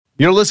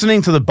You're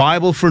listening to the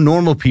Bible for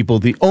Normal People,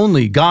 the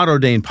only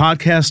God-ordained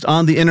podcast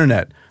on the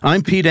internet.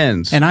 I'm Pete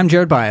Enns. And I'm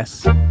Jared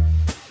Bias.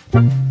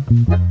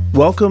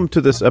 Welcome to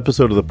this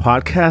episode of the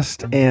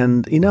podcast.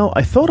 And,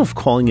 I thought of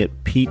calling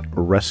it Pete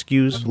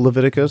Rescues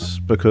Leviticus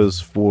because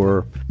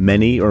for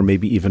many, or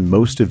maybe even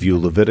most of you,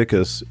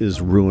 Leviticus is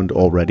ruined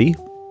already.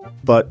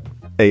 But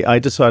hey, I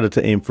decided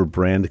to aim for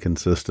brand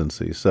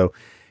consistency. So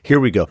here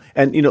we go.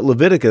 And,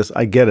 Leviticus,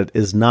 I get it,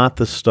 is not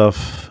the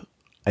stuff,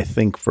 I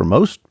think, for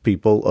most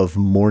people of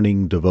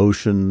morning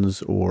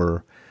devotions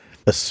or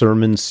a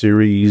sermon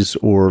series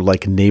or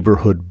like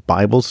neighborhood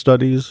Bible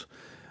studies.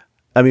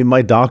 I mean,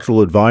 my doctoral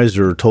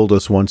advisor told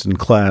us once in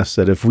class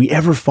that if we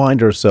ever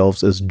find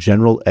ourselves as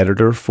general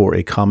editor for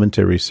a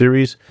commentary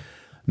series,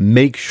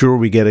 make sure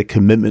we get a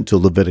commitment to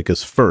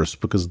Leviticus first,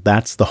 because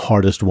that's the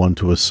hardest one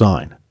to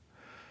assign.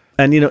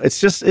 And,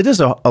 it is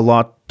a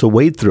lot to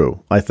wade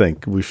through, I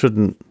think. We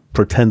shouldn't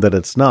pretend that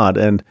it's not.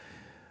 And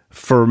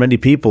for many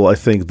people, I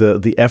think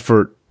the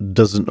effort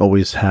doesn't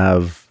always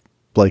have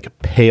like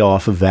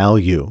payoff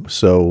value.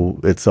 So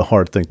it's a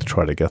hard thing to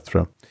try to get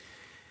through.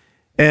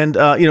 And,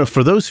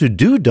 for those who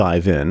do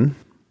dive in,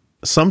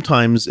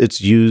 sometimes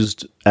it's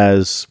used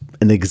as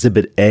an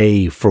exhibit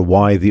A for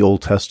why the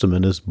Old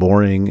Testament is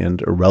boring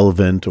and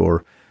irrelevant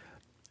or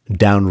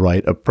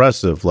downright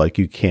oppressive, like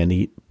you can't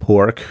eat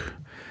pork,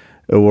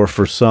 or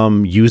for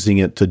some using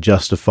it to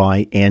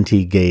justify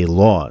anti-gay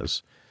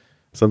laws.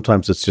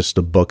 Sometimes it's just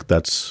a book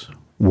that's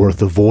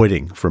worth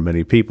avoiding for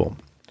many people.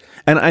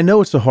 And I know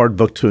it's a hard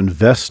book to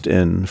invest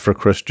in for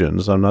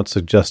Christians. I'm not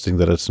suggesting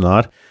that it's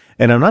not.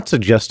 And I'm not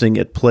suggesting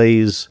it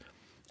plays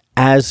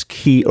as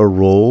key a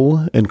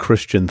role in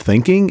Christian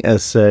thinking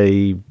as,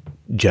 say,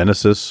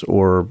 Genesis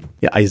or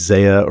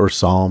Isaiah or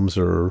Psalms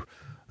or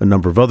a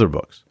number of other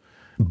books.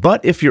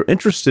 But if you're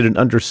interested in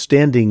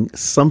understanding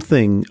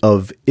something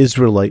of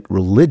Israelite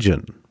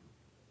religion,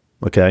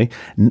 okay,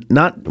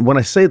 not when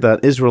I say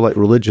that, Israelite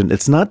religion,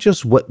 it's not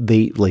just what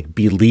they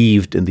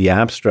believed in the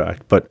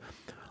abstract, but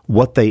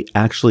what they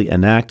actually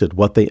enacted,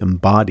 what they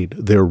embodied,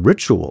 their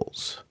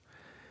rituals.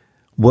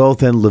 Well,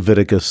 then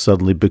Leviticus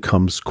suddenly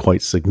becomes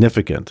quite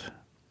significant.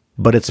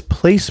 But its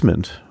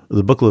placement,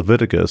 the book of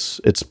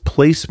Leviticus, its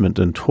placement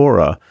in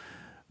Torah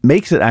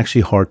makes it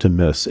actually hard to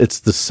miss. It's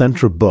the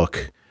central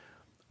book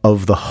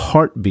of the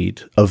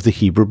heartbeat of the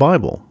Hebrew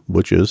Bible,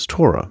 which is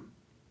Torah.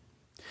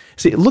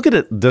 See, look at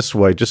it this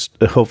way,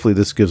 just hopefully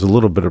this gives a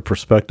little bit of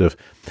perspective.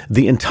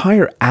 The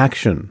entire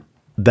action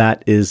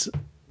that is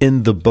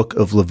in the book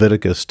of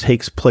Leviticus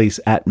takes place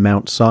at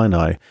Mount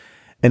Sinai,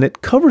 and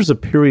it covers a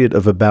period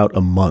of about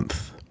a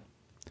month.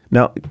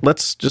 Now,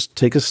 let's just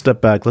take a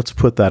step back. Let's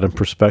put that in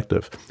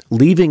perspective.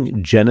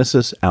 Leaving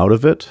Genesis out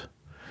of it,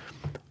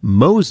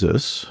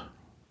 Moses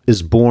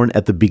is born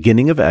at the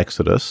beginning of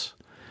Exodus,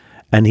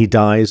 and he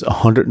dies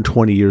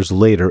 120 years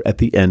later at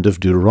the end of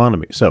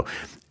Deuteronomy. So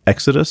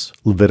Exodus,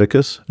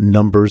 Leviticus,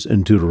 Numbers,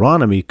 and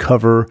Deuteronomy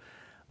cover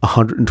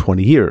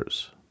 120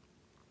 years.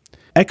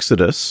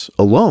 Exodus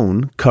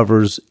alone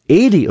covers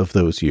 80 of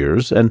those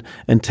years and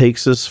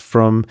takes us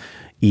from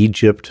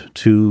Egypt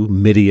to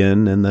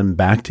Midian and then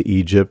back to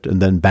Egypt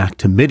and then back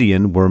to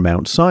Midian where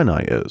Mount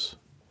Sinai is.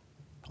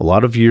 A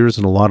lot of years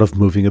and a lot of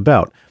moving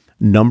about.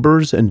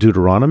 Numbers and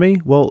Deuteronomy,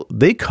 well,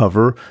 they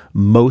cover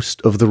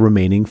most of the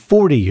remaining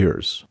 40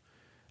 years.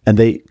 And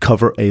they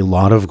cover a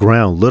lot of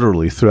ground,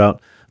 literally,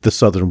 throughout the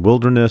southern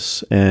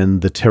wilderness and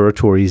the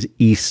territories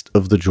east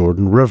of the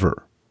Jordan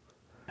River.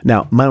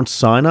 Now, Mount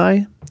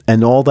Sinai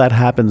and all that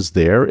happens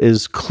there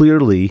is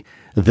clearly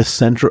the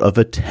center of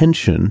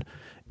attention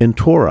in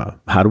Torah.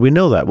 How do we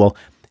know that? Well,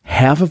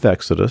 half of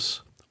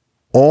Exodus,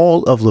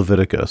 all of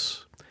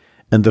Leviticus,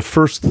 and the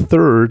first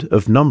third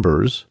of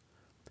Numbers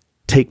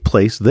take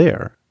place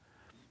there.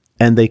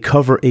 And they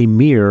cover a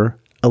mere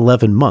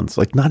 11 months,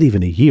 like not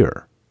even a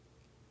year.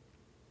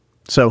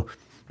 So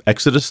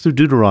Exodus through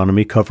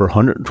Deuteronomy cover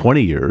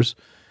 120 years.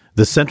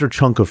 The center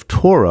chunk of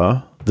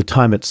Torah, the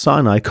time at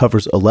Sinai,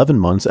 covers 11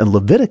 months. And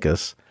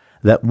Leviticus,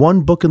 that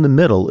one book in the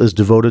middle, is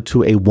devoted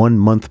to a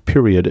 1-month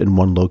period in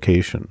one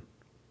location,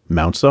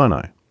 Mount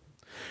Sinai.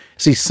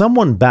 See,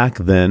 someone back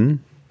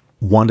then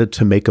wanted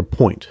to make a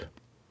point.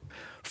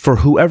 For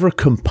whoever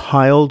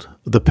compiled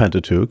the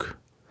Pentateuch,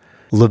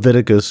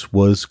 Leviticus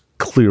was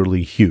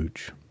clearly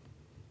huge.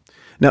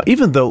 Now,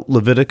 even though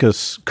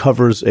Leviticus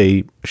covers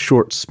a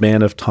short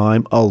span of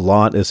time, a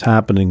lot is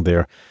happening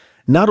there,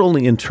 not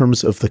only in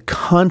terms of the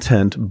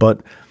content,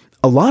 but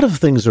a lot of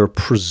things are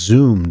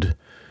presumed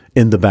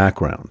in the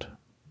background.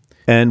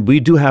 And we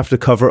do have to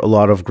cover a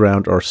lot of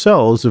ground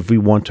ourselves if we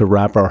want to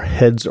wrap our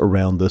heads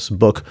around this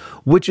book,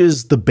 which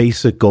is the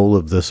basic goal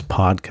of this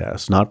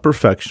podcast. Not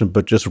perfection,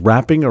 but just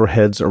wrapping our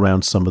heads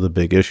around some of the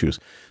big issues.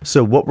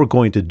 So what we're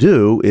going to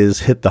do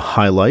is hit the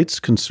highlights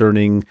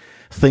concerning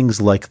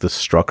things like the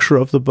structure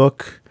of the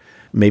book,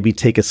 maybe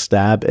take a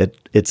stab at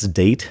its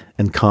date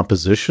and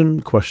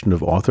composition, question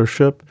of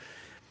authorship,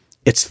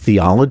 its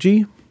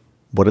theology,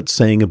 what it's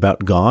saying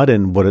about God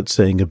and what it's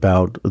saying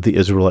about the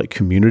Israelite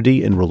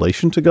community in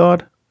relation to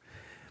God,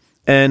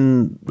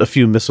 and a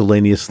few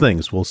miscellaneous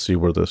things. We'll see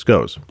where this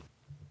goes.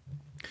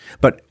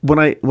 But when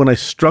I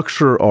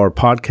structure our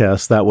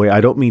podcast that way,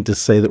 I don't mean to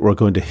say that we're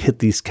going to hit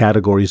these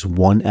categories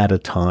one at a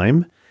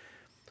time.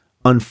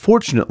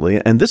 Unfortunately,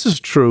 and this is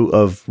true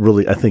of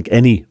really, I think,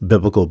 any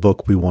biblical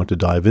book we want to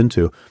dive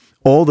into,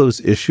 all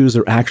those issues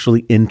are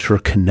actually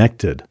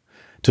interconnected.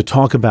 To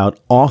talk about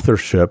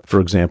authorship, for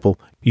example,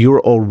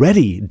 you're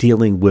already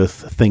dealing with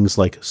things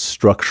like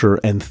structure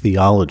and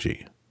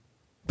theology.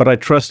 But I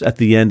trust at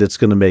the end it's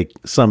going to make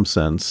some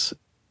sense.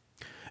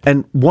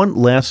 And one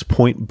last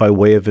point by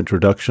way of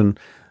introduction,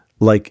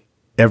 like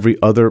every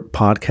other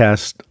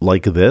podcast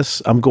like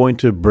this, I'm going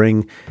to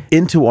bring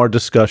into our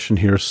discussion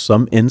here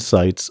some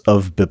insights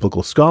of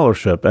biblical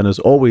scholarship. And as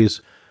always,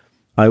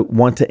 I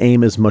want to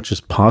aim as much as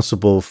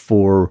possible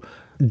for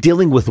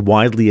dealing with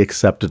widely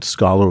accepted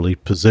scholarly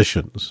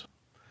positions.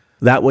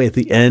 That way, at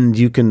the end,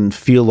 you can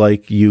feel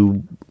like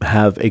you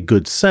have a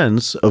good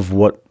sense of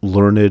what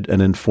learned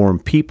and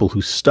informed people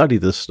who study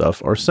this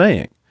stuff are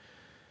saying.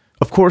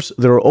 Of course,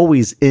 there are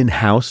always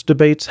in-house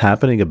debates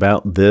happening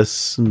about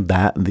this and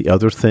that and the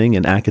other thing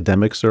in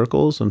academic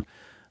circles, and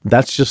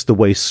that's just the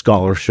way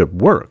scholarship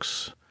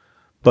works.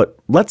 But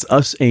let's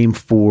us aim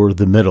for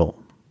the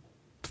middle.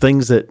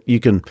 Things that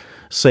you can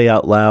say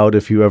out loud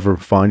if you ever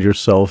find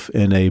yourself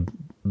in a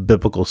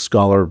biblical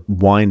scholar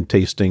wine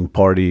tasting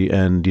party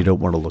and you don't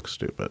want to look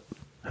stupid.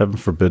 Heaven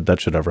forbid that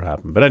should ever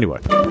happen. But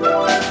anyway,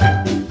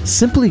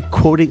 simply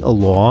quoting a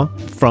law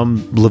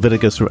from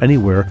Leviticus or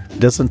anywhere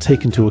doesn't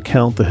take into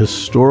account the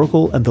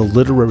historical and the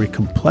literary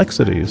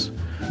complexities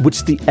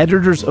which the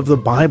editors of the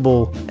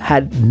Bible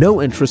had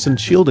no interest in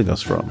shielding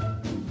us from.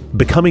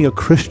 Becoming a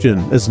Christian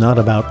is not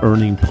about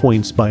earning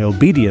points by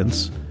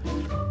obedience,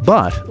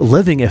 but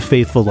living a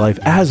faithful life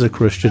as a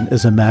Christian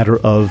is a matter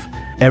of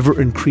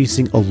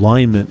ever-increasing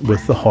alignment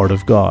with the heart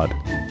of God.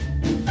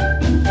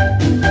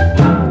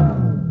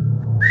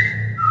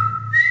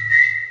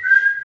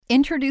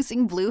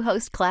 Introducing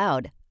Bluehost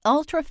Cloud,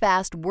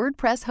 ultra-fast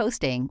WordPress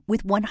hosting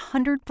with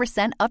 100%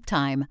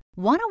 uptime.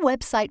 Want a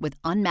website with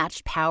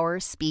unmatched power,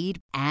 speed,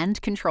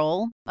 and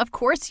control? Of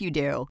course you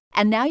do.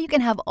 And now you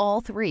can have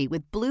all three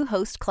with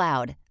Bluehost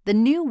Cloud, the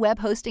new web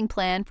hosting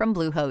plan from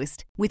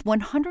Bluehost. With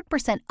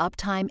 100%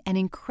 uptime and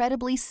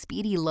incredibly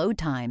speedy load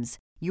times,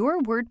 your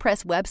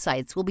WordPress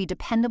websites will be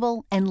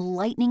dependable and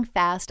lightning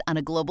fast on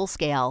a global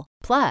scale.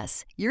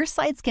 Plus, your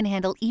sites can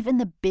handle even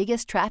the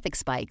biggest traffic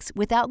spikes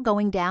without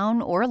going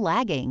down or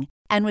lagging.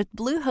 And with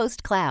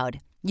Bluehost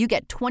Cloud, you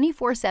get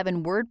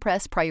 24/7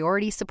 WordPress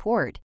priority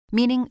support,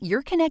 meaning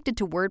you're connected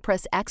to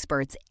WordPress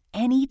experts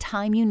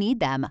anytime you need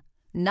them.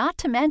 Not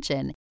to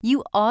mention,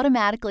 you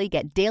automatically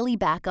get daily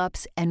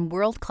backups and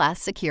world-class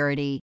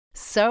security.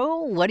 So,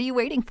 what are you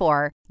waiting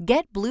for?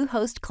 Get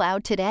Bluehost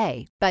Cloud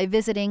today by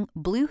visiting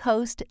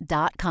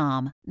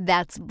Bluehost.com.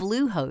 That's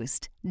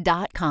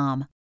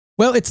Bluehost.com.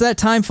 Well, it's that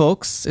time,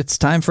 folks. It's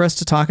time for us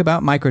to talk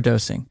about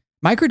microdosing.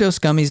 Microdose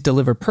gummies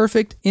deliver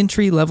perfect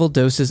entry-level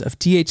doses of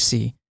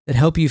THC that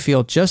help you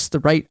feel just the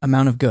right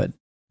amount of good.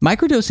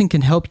 Microdosing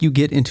can help you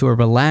get into a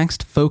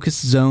relaxed,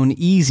 focused zone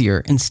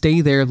easier and stay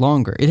there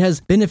longer. It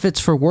has benefits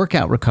for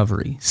workout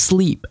recovery,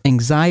 sleep,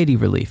 anxiety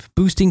relief,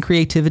 boosting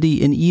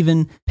creativity, and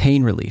even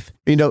pain relief.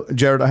 You know,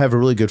 Jared, I have a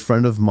really good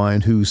friend of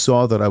mine who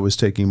saw that I was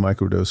taking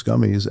microdose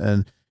gummies,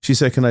 and she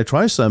said, "Can I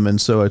try some?"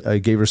 And so I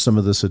gave her some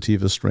of the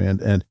sativa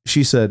strand, and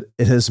she said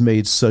it has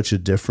made such a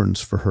difference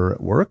for her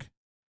at work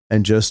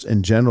and just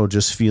in general,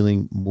 just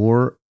feeling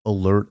more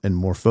alert and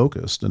more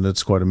focused. And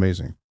it's quite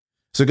amazing.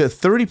 So get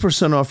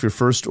 30% off your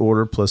first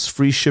order plus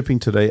free shipping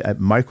today at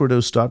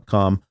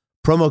microdose.com.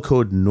 Promo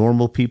code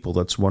NORMALPEOPLE.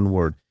 That's one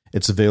word.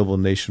 It's available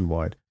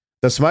nationwide.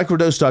 That's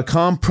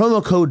microdose.com.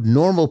 Promo code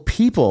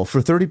NORMALPEOPLE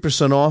for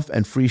 30% off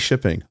and free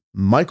shipping.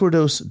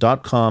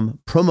 Microdose.com.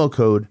 Promo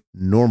code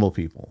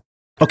NORMALPEOPLE.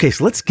 Okay,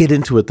 so let's get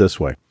into it this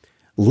way.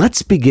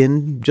 Let's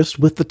begin just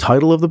with the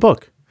title of the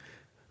book.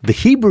 The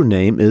Hebrew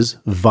name is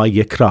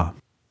Vayikra,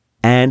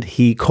 and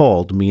he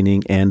called,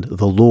 meaning and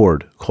the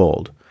Lord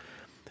called.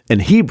 In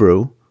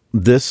Hebrew,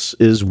 this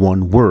is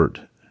one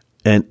word,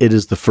 and it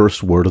is the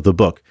first word of the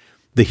book.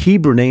 The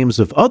Hebrew names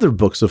of other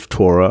books of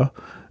Torah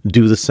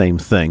do the same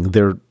thing.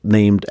 They're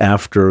named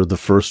after the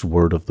first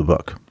word of the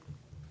book.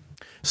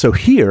 So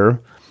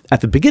here, at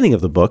the beginning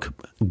of the book,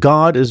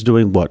 God is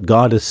doing what?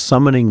 God is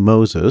summoning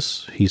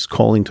Moses. He's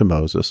calling to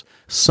Moses,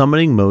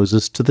 summoning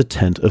Moses to the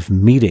tent of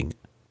meeting.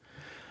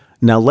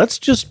 Now, let's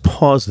just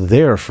pause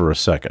there for a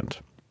second.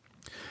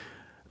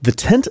 The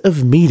tent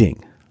of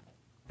meeting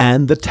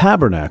and the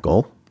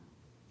tabernacle,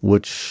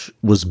 which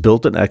was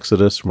built in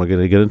Exodus, we're going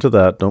to get into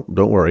that, don't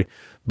worry,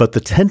 but the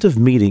tent of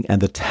meeting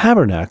and the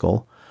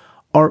tabernacle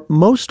are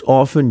most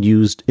often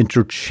used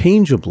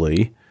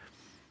interchangeably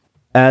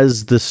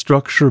as the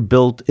structure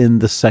built in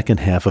the second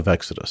half of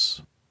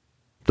Exodus,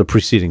 the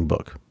preceding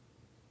book.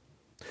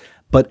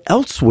 But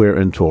elsewhere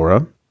in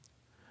Torah,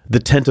 the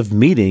tent of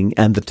meeting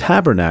and the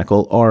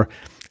tabernacle are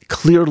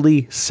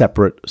clearly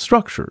separate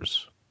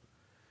structures.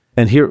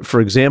 And here, for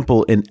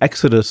example, in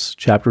Exodus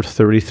chapter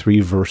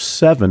 33, verse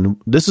 7,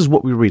 this is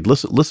what we read.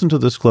 Listen to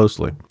this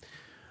closely.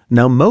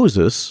 Now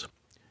Moses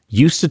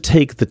used to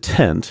take the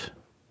tent,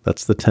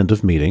 that's the tent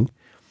of meeting,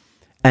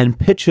 and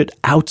pitch it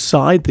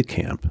outside the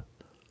camp,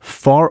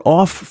 far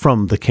off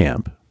from the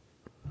camp.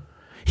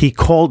 He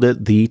called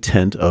it the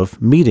tent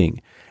of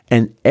meeting,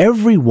 and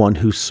everyone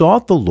who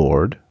sought the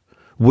Lord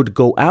would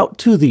go out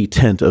to the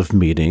tent of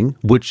meeting,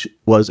 which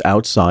was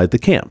outside the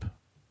camp.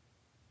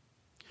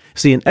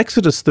 See, in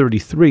Exodus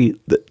 33,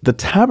 the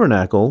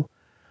tabernacle,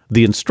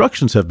 the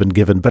instructions have been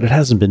given, but it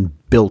hasn't been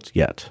built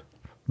yet.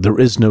 There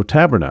is no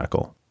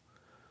tabernacle.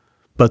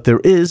 But there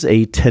is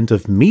a tent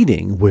of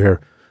meeting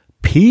where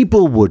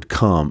people would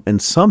come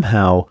and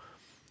somehow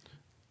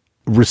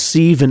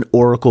receive an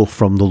oracle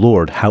from the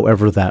Lord,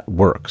 however that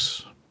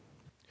works.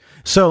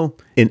 So,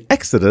 in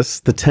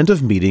Exodus, the tent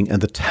of meeting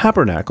and the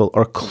tabernacle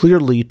are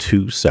clearly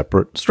two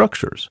separate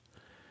structures.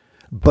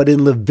 But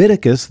in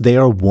Leviticus, they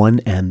are one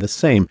and the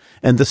same.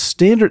 And the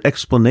standard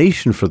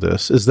explanation for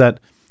this is that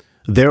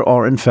there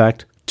are, in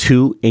fact,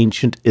 two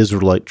ancient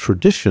Israelite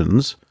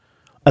traditions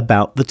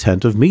about the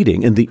tent of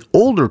meeting. In the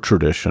older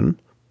tradition,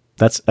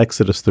 that's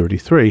Exodus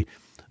 33,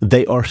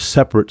 they are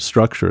separate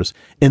structures.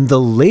 In the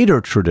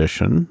later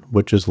tradition,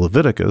 which is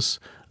Leviticus,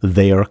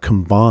 they are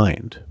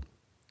combined.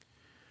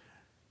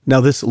 Now,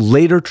 this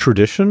later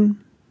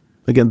tradition,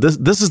 again,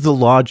 this is the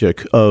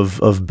logic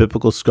of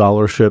biblical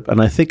scholarship,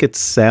 and I think it's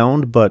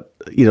sound, but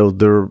there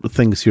are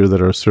things here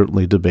that are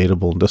certainly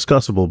debatable and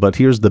discussable, but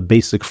here's the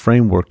basic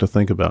framework to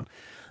think about.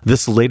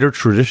 This later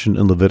tradition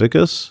in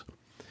Leviticus,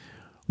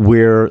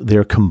 where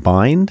they're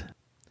combined,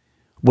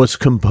 was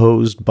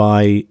composed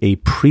by a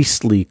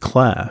priestly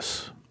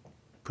class.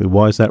 Okay,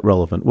 why is that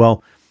relevant?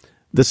 Well,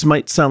 this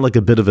might sound like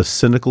a bit of a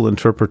cynical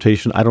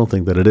interpretation. I don't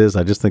think that it is.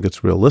 I just think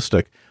it's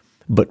realistic.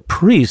 But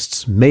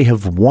priests may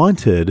have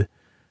wanted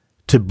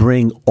to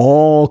bring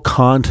all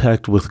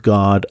contact with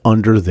God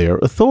under their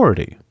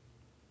authority.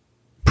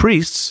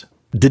 Priests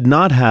did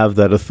not have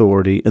that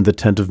authority in the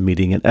tent of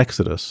meeting in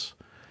Exodus.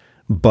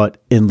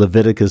 But in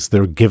Leviticus,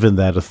 they're given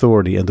that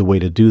authority, and the way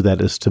to do that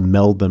is to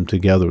meld them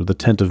together. The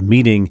tent of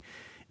meeting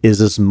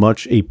is as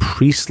much a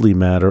priestly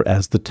matter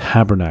as the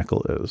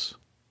tabernacle is.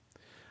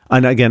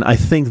 And again, I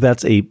think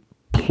that's a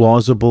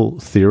plausible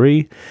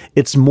theory.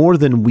 It's more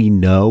than we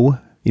know.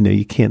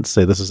 You can't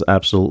say this is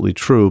absolutely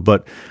true,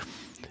 but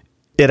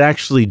it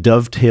actually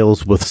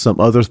dovetails with some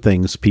other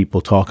things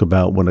people talk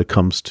about when it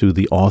comes to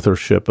the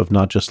authorship of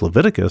not just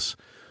Leviticus,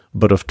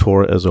 but of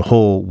Torah as a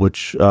whole,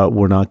 which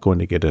we're not going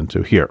to get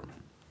into here.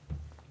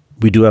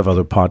 We do have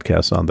other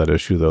podcasts on that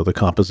issue, though, the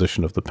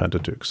composition of the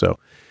Pentateuch. So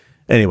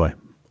anyway,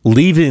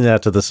 leaving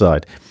that to the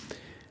side,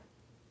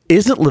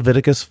 isn't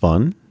Leviticus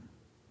fun?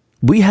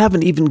 We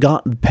haven't even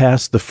gotten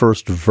past the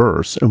first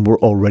verse, and we're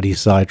already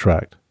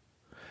sidetracked.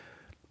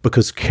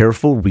 Because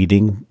careful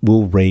reading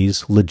will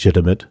raise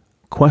legitimate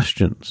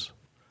questions.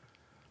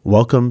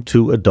 Welcome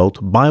to Adult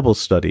Bible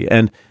Study.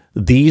 And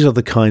these are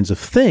the kinds of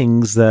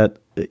things that,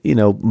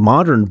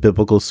 modern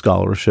biblical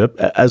scholarship,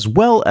 as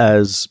well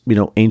as,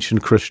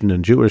 ancient Christian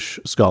and Jewish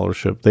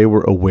scholarship, they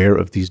were aware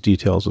of these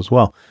details as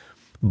well.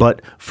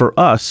 But for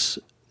us,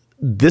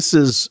 this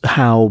is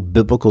how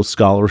biblical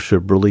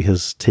scholarship really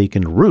has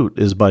taken root,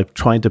 is by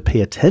trying to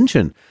pay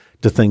attention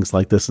to things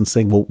like this and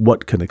saying, well,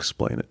 what can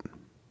explain it?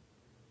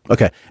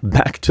 Okay,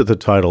 back to the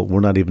title. We're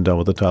not even done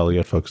with the title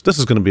yet, folks. This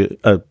is going to be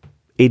a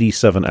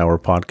 87-hour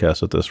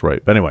podcast at this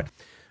rate. But anyway,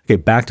 okay,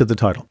 back to the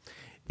title.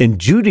 In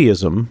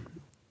Judaism,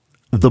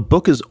 the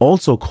book is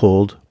also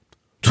called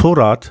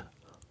Torat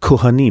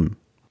Kohanim,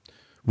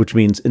 which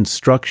means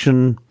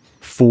instruction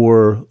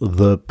for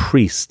the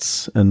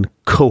priests. And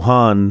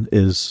Kohan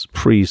is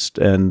priest.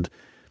 And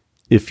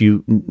if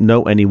you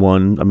know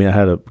anyone, I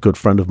had a good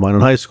friend of mine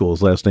in high school.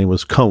 His last name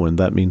was Cohen.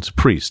 That means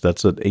priest.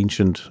 That's an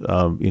ancient,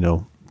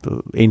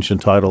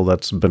 ancient title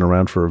that's been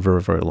around for a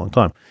very, very long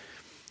time.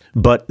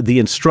 But the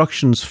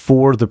instructions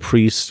for the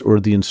priests, or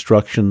the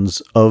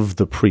instructions of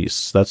the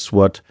priests, that's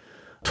what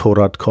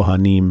Torat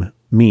Kohanim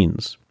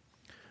means.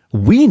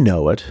 We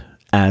know it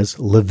as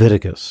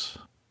Leviticus,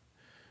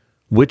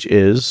 which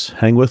is,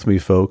 hang with me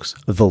folks,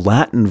 the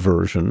Latin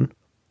version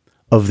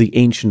of the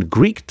ancient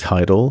Greek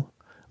title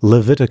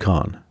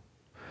Leviticon.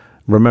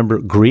 Remember,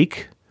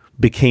 Greek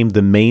became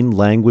the main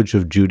language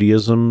of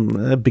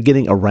Judaism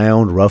beginning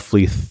around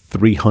roughly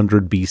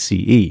 300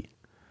 BCE.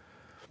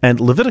 And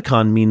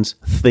Leviticon means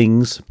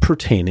things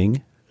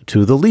pertaining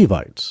to the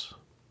Levites.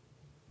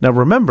 Now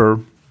remember,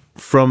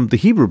 from the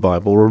Hebrew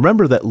Bible,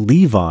 remember that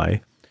Levi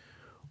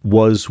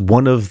was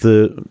one of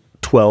the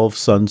 12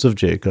 sons of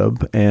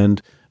Jacob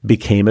and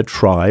became a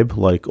tribe,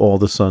 like all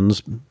the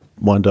sons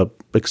wound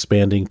up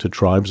expanding to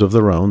tribes of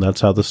their own.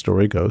 That's how the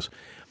story goes.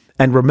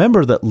 And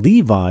remember that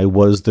Levi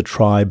was the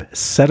tribe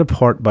set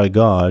apart by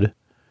God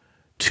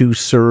to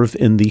serve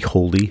in the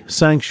holy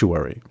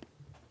sanctuary,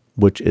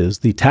 which is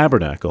the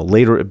tabernacle.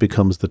 Later it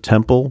becomes the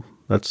temple.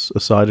 That's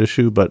a side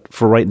issue, but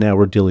for right now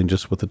we're dealing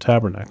just with the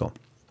tabernacle.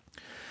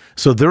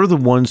 So they're the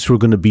ones who are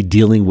going to be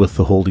dealing with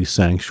the holy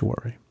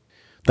sanctuary.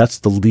 That's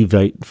the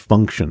Levite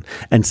function.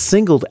 And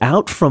singled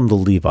out from the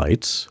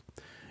Levites,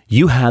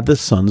 you had the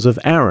sons of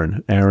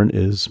Aaron. Aaron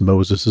is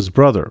Moses'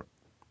 brother.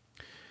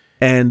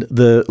 And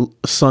the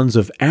sons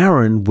of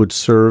Aaron would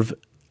serve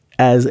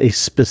as a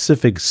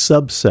specific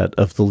subset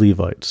of the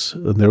Levites,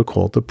 and they're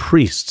called the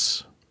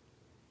priests.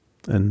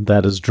 And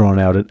that is drawn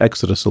out in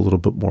Exodus a little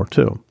bit more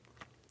too.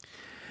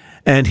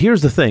 And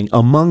here's the thing,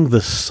 among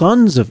the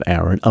sons of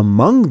Aaron,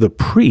 among the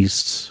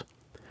priests,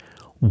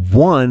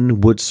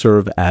 one would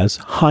serve as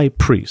high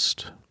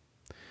priest.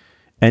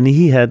 And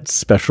he had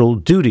special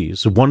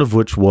duties, one of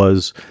which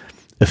was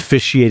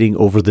officiating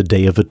over the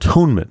Day of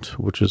Atonement,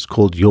 which is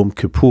called Yom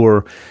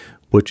Kippur,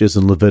 which is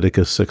in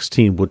Leviticus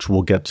 16, which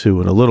we'll get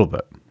to in a little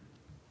bit.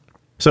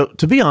 So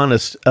to be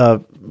honest,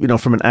 from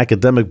an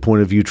academic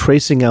point of view,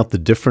 tracing out the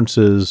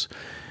differences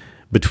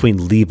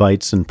between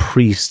Levites and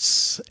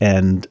priests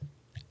and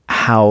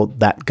how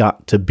that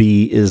got to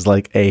be is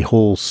like a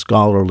whole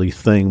scholarly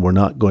thing we're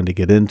not going to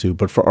get into.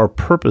 But for our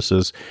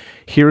purposes,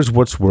 here's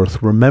what's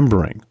worth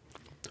remembering.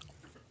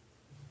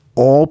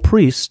 All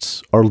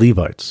priests are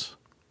Levites,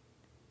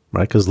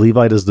 right? Because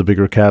Levite is the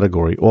bigger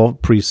category. All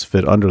priests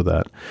fit under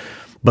that.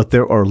 But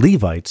there are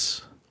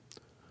Levites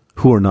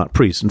who are not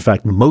priests. In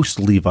fact, most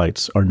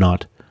Levites are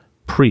not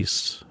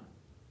priests.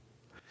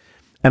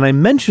 And I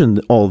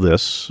mentioned all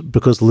this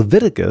because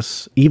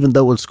Leviticus, even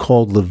though it's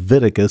called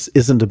Leviticus,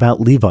 isn't about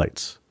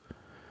Levites,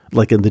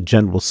 like in the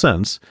general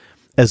sense,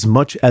 as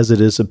much as it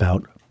is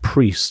about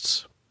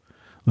priests.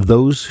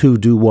 Those who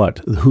do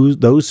what?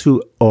 Those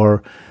who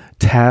are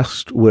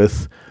tasked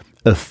with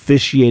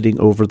officiating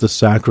over the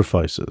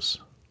sacrifices.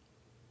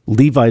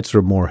 Levites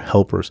are more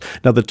helpers.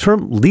 Now, the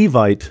term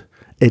Levite,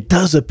 it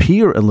does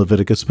appear in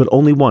Leviticus, but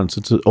only once.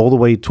 It's all the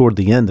way toward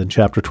the end in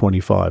chapter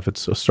 25.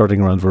 It's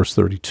starting around verse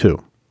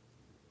 32.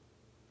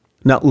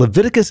 Now,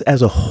 Leviticus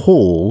as a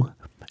whole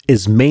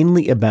is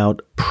mainly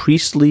about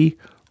priestly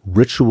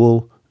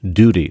ritual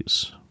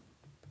duties.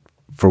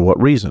 For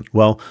what reason?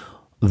 Well,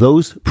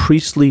 those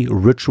priestly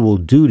ritual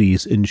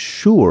duties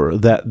ensure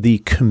that the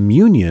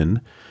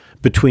communion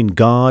between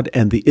God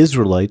and the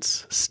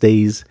Israelites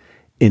stays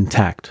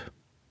intact.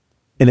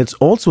 And it's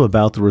also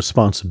about the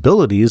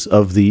responsibilities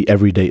of the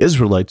everyday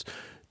Israelites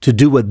to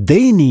do what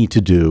they need to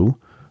do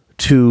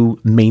to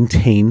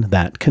maintain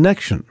that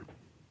connection.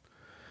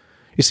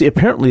 You see,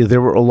 apparently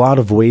there were a lot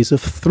of ways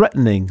of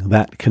threatening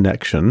that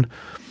connection,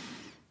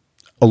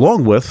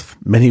 along with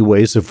many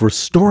ways of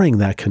restoring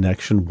that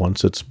connection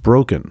once it's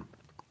broken.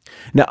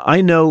 Now,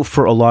 I know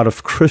for a lot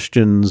of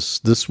Christians,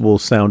 this will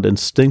sound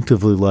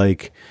instinctively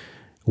like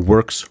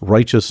works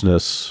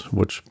righteousness,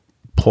 which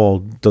Paul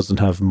doesn't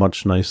have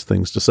much nice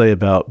things to say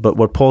about, but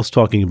what Paul's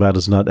talking about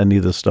is not any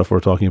of the stuff we're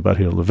talking about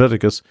here in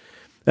Leviticus,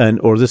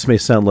 or this may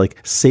sound like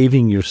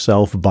saving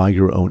yourself by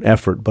your own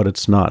effort, but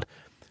it's not.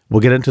 We'll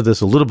get into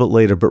this a little bit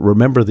later, but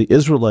remember the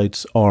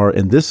Israelites are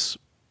in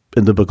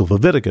the book of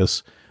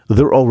Leviticus,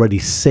 they're already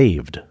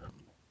saved.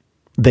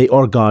 They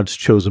are God's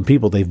chosen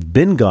people. They've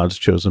been God's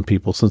chosen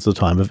people since the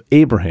time of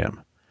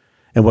Abraham.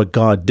 And what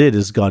God did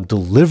is God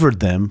delivered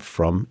them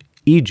from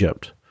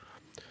Egypt.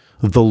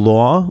 The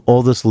law,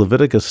 all this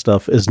Leviticus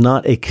stuff, is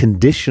not a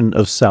condition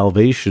of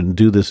salvation,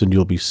 do this and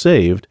you'll be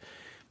saved.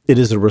 It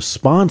is a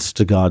response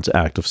to God's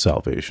act of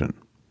salvation.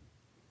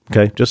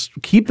 Okay, just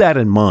keep that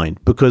in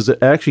mind because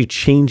it actually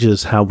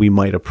changes how we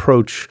might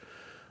approach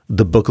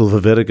the book of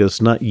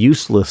Leviticus, not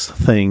useless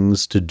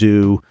things to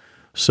do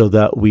so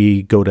that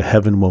we go to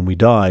heaven when we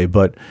die,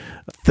 but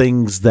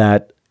things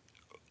that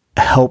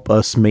help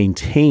us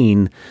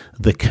maintain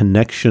the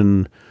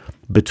connection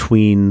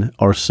between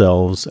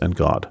ourselves and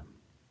God.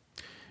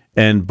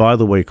 And by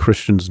the way,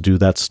 Christians do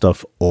that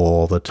stuff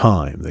all the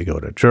time. They go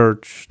to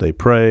church, they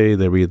pray,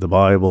 they read the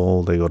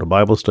Bible, they go to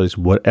Bible studies,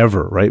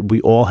 whatever, right? We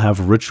all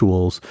have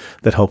rituals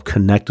that help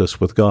connect us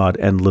with God.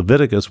 And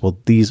Leviticus, well,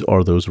 these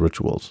are those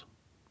rituals.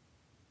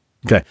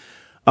 Okay.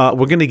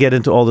 We're going to get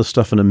into all this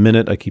stuff in a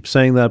minute. I keep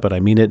saying that, but I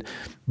mean it.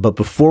 But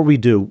before we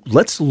do,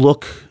 let's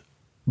look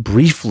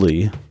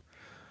briefly,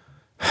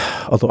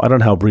 although I don't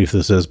know how brief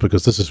this is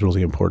because this is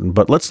really important,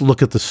 but let's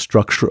look at the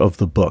structure of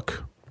the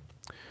book.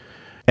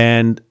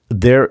 And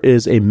there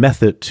is a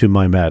method to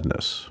my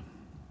madness.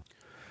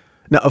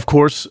 Now, of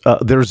course,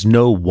 there's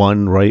no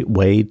one right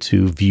way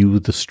to view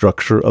the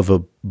structure of a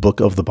book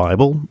of the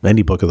Bible,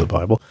 any book of the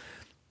Bible.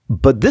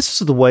 But this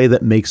is the way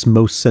that makes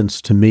most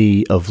sense to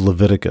me of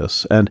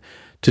Leviticus. And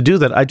to do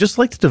that, I just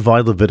like to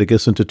divide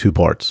Leviticus into two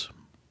parts.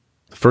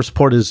 The first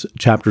part is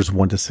chapters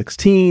 1 to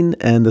 16,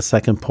 and the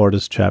second part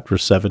is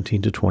chapters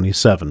 17 to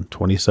 27,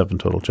 27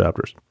 total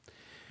chapters.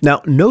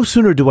 Now, no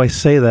sooner do I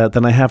say that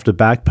than I have to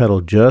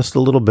backpedal just a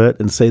little bit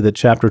and say that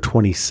chapter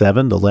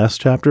 27, the last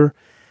chapter,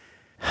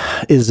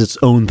 is its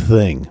own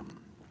thing.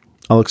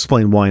 I'll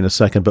explain why in a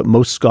second, but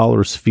most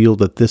scholars feel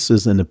that this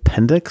is an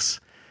appendix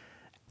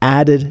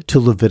added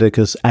to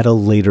Leviticus at a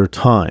later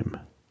time.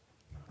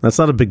 That's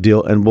not a big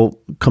deal, and we'll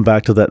come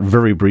back to that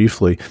very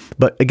briefly.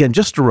 But again,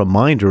 just a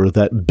reminder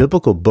that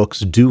biblical books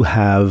do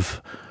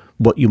have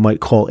what you might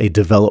call a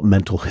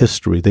developmental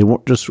history. They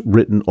weren't just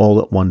written all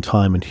at one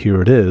time, and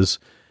here it is.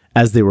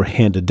 As they were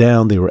handed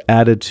down, they were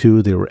added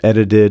to, they were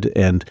edited,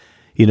 and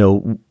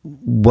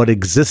what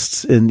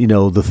exists in the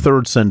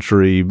 3rd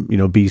century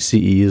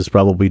BCE is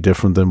probably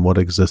different than what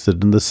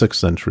existed in the 6th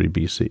century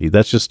BCE.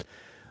 That's just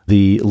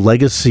the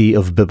legacy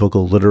of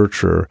biblical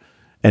literature,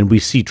 and we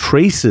see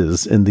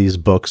traces in these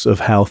books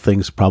of how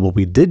things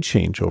probably did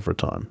change over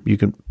time. You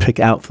can pick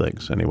out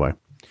things anyway.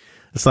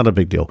 It's not a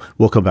big deal.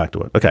 We'll come back to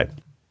it. Okay.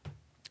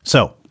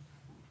 So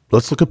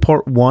let's look at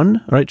part 1,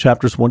 all right,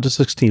 chapters 1 to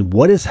 16.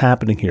 What is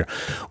happening here?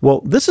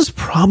 Well, this is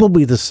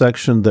probably the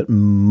section that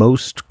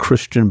most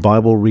Christian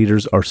Bible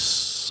readers are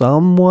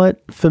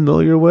somewhat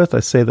familiar with. I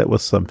say that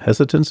with some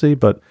hesitancy,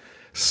 but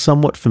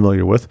somewhat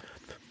familiar with.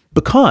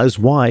 Because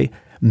why?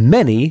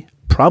 Many,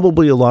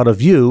 probably a lot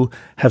of you,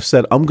 have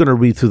said, I'm going to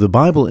read through the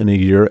Bible in a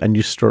year, and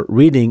you start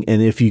reading,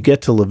 and if you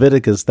get to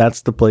Leviticus,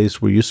 that's the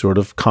place where you sort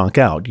of conk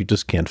out. You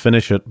just can't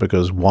finish it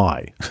because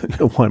why?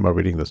 Why am I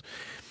reading this?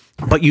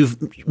 But you've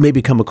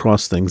maybe come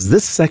across things.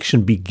 This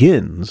section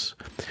begins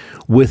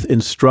with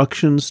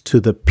instructions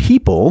to the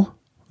people.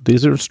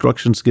 These are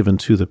instructions given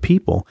to the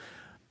people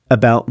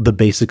about the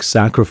basic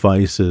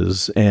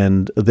sacrifices,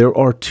 and there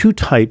are 2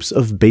 types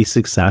of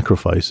basic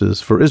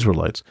sacrifices for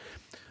Israelites.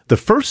 The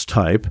first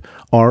type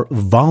are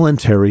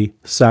voluntary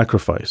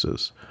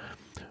sacrifices,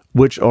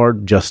 which are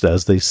just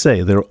as they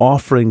say. They're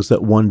offerings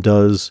that one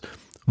does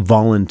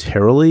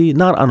voluntarily,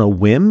 not on a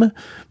whim,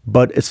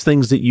 but it's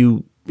things that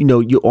you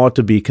ought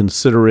to be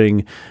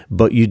considering,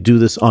 but you do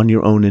this on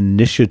your own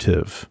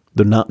initiative.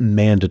 They're not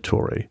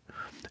mandatory.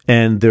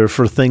 And they're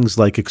for things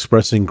like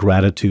expressing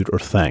gratitude or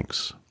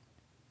thanks.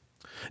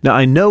 Now,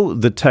 I know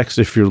the text,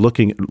 if you're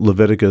looking at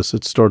Leviticus,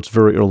 it starts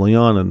very early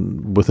on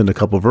and within a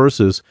couple of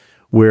verses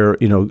where,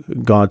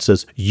 God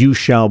says, you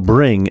shall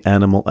bring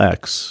animal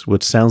X,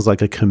 which sounds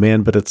like a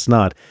command, but it's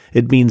not.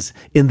 It means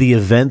in the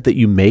event that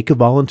you make a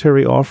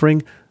voluntary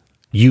offering,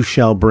 you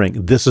shall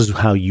bring. This is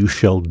how you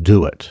shall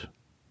do it.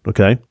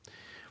 Okay?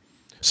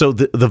 So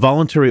the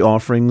voluntary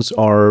offerings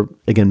are,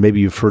 again, maybe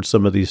you've heard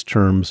some of these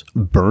terms,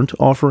 burnt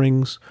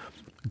offerings,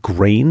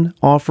 grain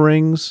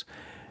offerings,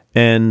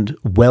 and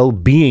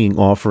well-being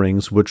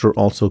offerings, which are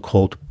also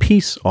called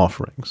peace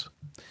offerings.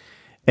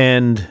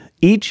 And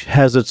each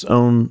has its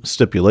own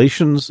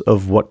stipulations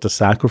of what to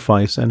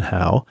sacrifice and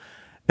how,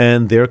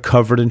 and they're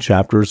covered in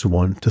chapters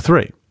 1 to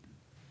 3.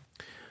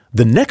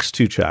 The next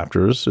 2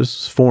 chapters,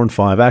 this is 4 and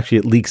 5, actually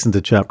it leaks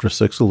into chapter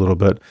 6 a little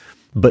bit,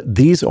 but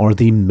these are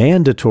the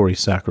mandatory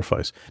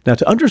sacrifice. Now,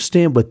 to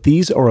understand what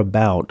these are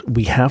about,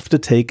 we have to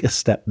take a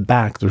step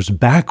back. There's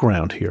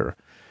background here.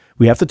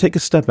 We have to take a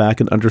step back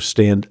and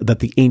understand that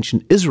the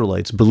ancient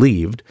Israelites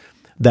believed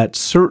that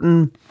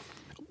certain,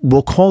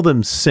 we'll call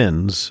them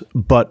sins,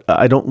 but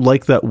I don't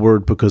like that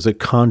word because it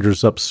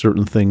conjures up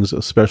certain things,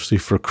 especially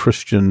for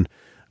Christian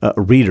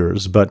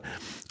readers. But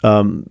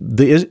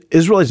the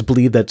Israelites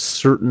believed that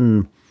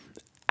certain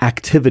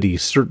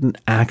activities, certain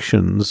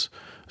actions,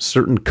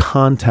 certain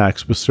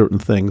contacts with certain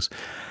things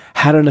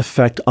had an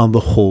effect on the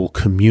whole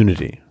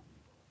community,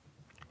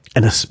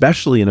 and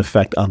especially an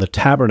effect on the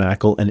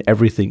tabernacle and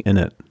everything in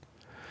it.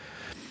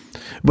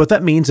 What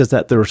that means is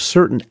that there are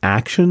certain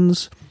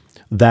actions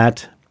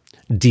that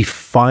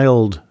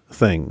defiled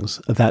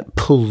things, that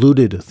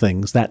polluted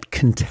things, that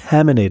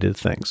contaminated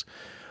things.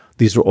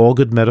 These are all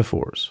good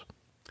metaphors.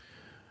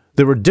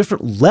 There were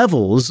different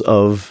levels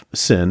of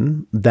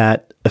sin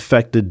that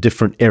affected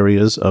different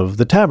areas of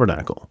the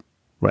tabernacle.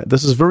 Right.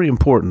 This is very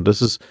important.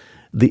 This is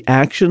the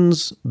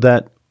actions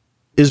that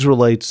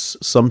Israelites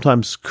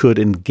sometimes could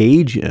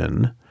engage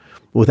in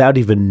without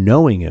even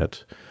knowing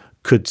it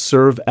could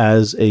serve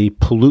as a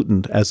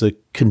pollutant, as a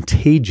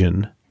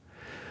contagion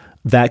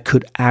that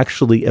could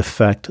actually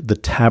affect the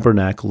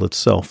tabernacle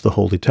itself, the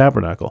holy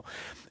tabernacle.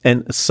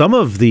 And some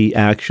of the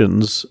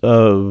actions,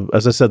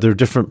 as I said, there are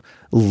different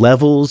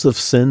levels of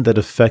sin that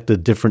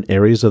affected different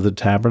areas of the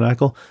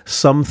tabernacle.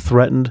 Some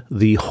threatened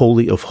the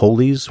Holy of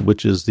Holies,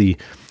 which is the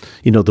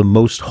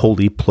most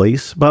holy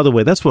place. By the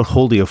way, that's what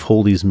Holy of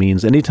Holies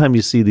means. Anytime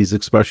you see these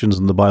expressions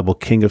in the Bible,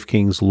 King of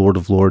Kings, Lord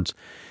of Lords,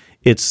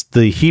 it's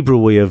the Hebrew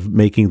way of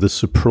making the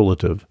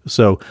superlative.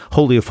 So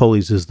Holy of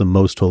Holies is the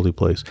most holy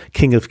place.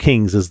 King of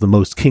Kings is the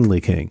most kingly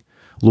king.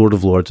 Lord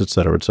of Lords,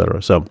 etc.,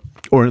 etc. So,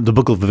 or in the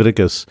book of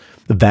Leviticus,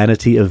 the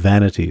vanity of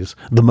vanities,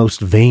 the most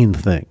vain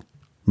thing,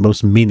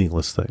 most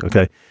meaningless thing,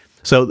 okay?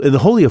 So in the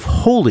Holy of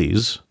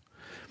Holies,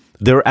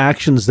 there are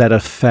actions that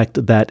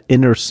affect that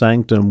inner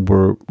sanctum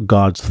where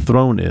God's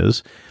throne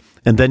is,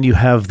 and then you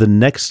have the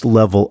next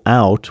level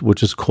out,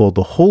 which is called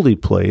the holy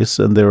place,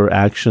 and there are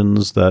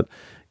actions that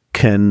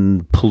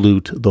can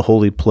pollute the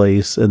holy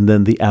place, and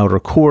then the outer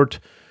court,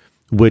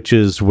 which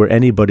is where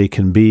anybody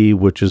can be,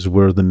 which is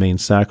where the main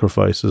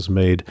sacrifice is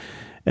made.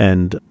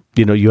 And,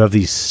 you have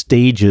these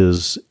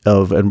stages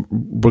of, and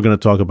we're going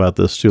to talk about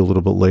this too a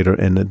little bit later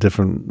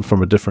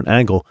from a different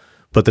angle,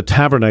 but the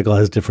tabernacle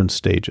has different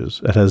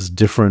stages. It has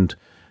different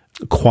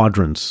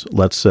quadrants,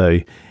 let's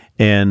say,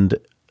 and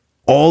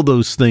all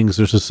those things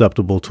are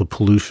susceptible to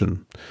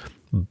pollution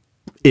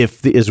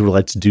if the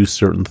Israelites do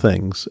certain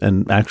things,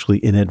 and actually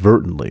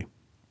inadvertently.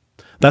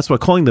 That's why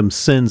calling them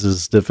sins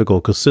is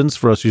difficult, because sins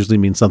for us usually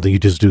means something you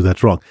just do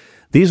that's wrong.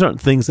 These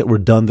aren't things that were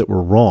done that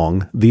were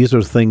wrong. These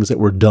are things that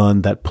were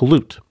done that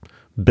pollute.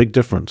 Big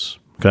difference,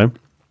 okay?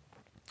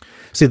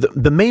 See,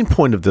 the main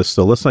point of this,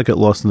 though, let's not get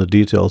lost in the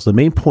details. The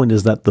main point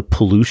is that the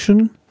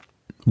pollution,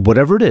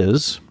 whatever it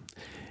is,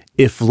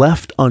 if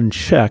left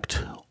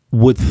unchecked,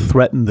 would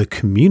threaten the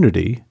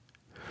community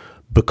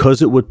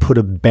because it would put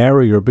a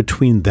barrier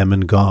between them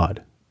and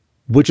God,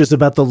 which is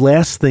about the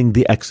last thing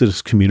the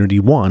Exodus community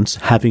wants,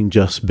 having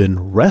just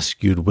been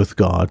rescued with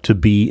God, to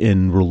be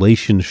in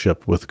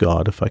relationship with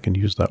God, if I can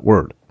use that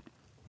word.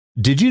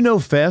 Did you know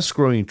Fast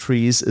Growing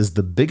Trees is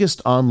the biggest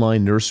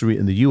online nursery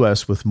in the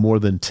U.S. with more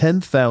than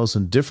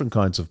 10,000 different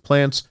kinds of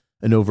plants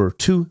and over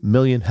 2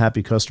 million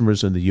happy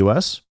customers in the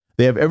U.S.?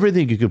 They have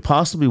everything you could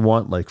possibly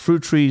want, like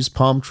fruit trees,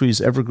 palm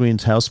trees,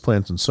 evergreens,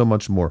 houseplants, and so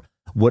much more.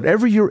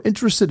 Whatever you're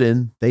interested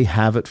in, they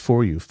have it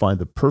for you. Find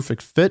the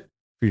perfect fit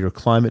for your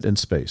climate and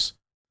space.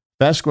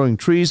 Fast Growing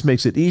Trees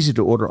makes it easy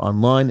to order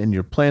online, and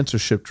your plants are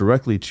shipped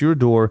directly to your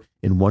door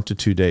in 1 to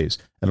 2 days.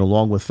 And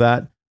along with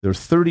that, their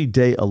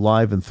 30-day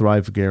Alive and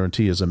Thrive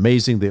guarantee is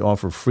amazing. They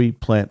offer free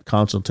plant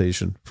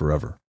consultation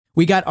forever.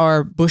 We got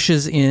our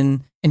bushes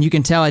in, and you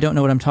can tell I don't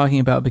know what I'm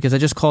talking about because I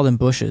just called them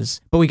bushes.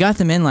 But we got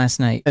them in last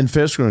night. And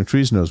Fast Growing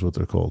Trees knows what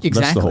they're called.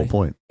 Exactly. That's the whole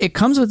point. It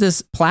comes with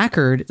this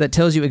placard that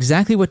tells you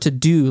exactly what to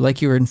do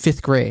like you were in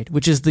 5th grade,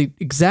 which is the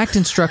exact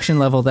instruction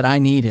level that I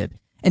needed.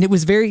 And it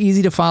was very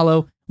easy to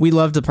follow. We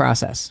loved the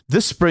process.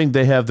 This spring,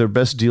 they have their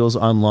best deals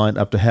online,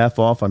 up to half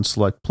off on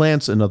select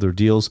plants and other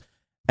deals.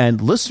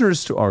 And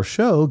listeners to our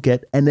show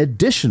get an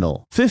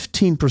additional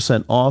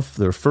 15% off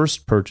their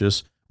first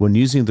purchase when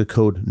using the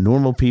code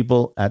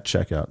NORMALPEOPLE at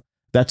checkout.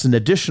 That's an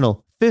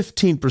additional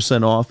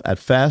 15% off at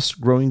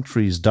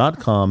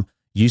fastgrowingtrees.com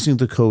using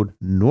the code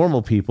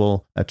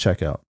NORMALPEOPLE at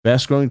checkout.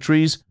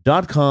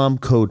 Fastgrowingtrees.com,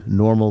 code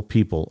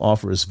NORMALPEOPLE.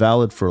 Offer is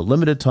valid for a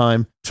limited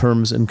time.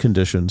 Terms and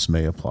conditions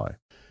may apply.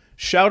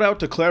 Shout out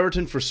to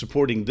Claritin for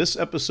supporting this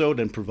episode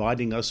and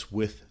providing us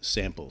with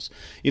samples.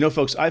 You know,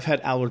 folks, I've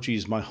had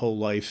allergies my whole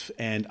life,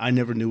 and I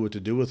never knew what to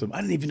do with them. I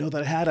didn't even know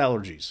that I had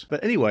allergies.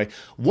 But anyway,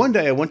 one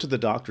day I went to the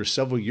doctor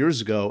several years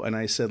ago, and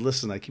I said,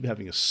 listen, I keep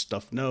having a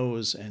stuffed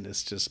nose, and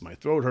it's just my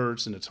throat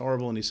hurts, and it's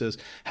horrible. And he says,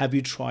 have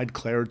you tried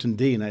Claritin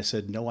D? And I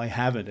said, no, I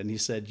haven't. And he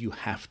said, you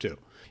have to.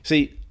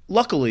 See,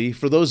 luckily,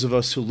 for those of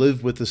us who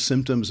live with the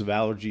symptoms of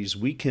allergies,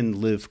 we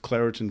can live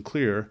Claritin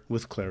Clear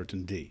with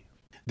Claritin D.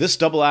 This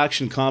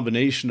double-action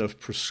combination of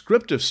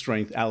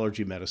prescriptive-strength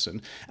allergy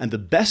medicine and the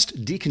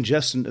best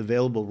decongestant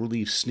available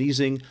relieves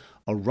sneezing,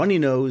 a runny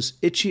nose,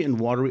 itchy and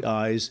watery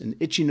eyes, an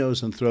itchy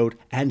nose and throat,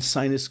 and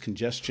sinus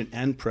congestion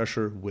and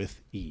pressure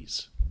with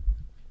ease.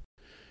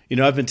 You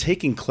know, I've been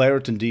taking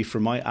Claritin D for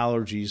my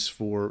allergies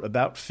for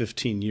about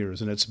 15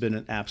 years, and it's been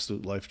an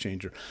absolute life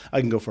changer. I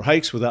can go for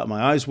hikes without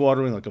my eyes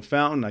watering like a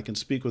fountain. I can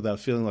speak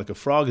without feeling like a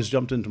frog has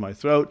jumped into my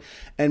throat,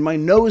 and my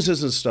nose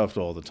isn't stuffed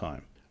all the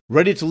time.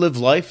 Ready to live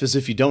life as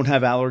if you don't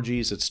have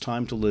allergies? It's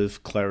time to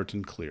live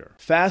Claritin Clear.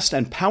 Fast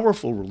and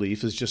powerful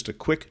relief is just a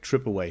quick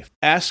trip away.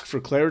 Ask for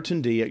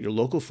Claritin D at your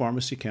local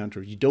pharmacy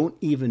counter. You don't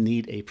even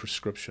need a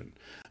prescription.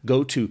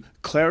 Go to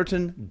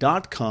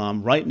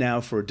Claritin.com right now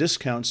for a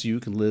discount so you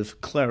can live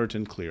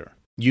Claritin Clear.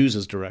 Use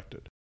as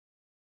directed.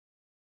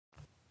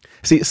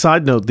 See,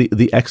 side note,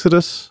 the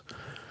Exodus,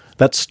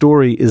 that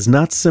story is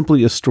not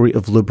simply a story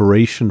of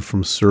liberation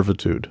from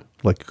servitude,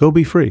 like go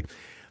be free.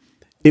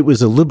 It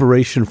was a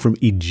liberation from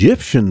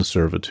Egyptian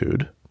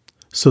servitude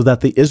so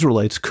that the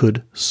Israelites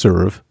could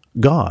serve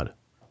God.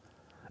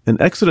 And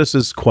Exodus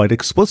is quite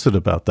explicit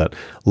about that.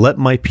 Let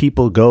my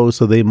people go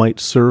so they might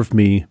serve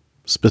me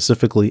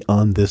specifically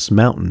on this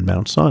mountain,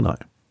 Mount Sinai.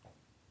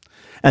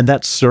 And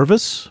that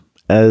service,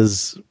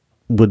 as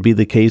would be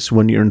the case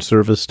when you're in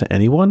service to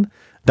anyone,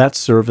 that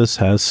service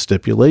has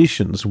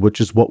stipulations, which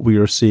is what we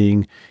are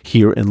seeing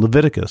here in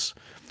Leviticus.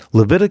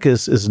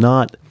 Leviticus is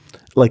not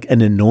like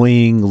an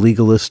annoying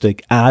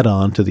legalistic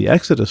add-on to the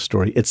Exodus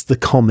story. It's the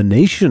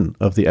culmination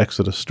of the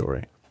Exodus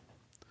story.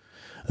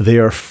 They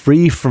are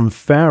free from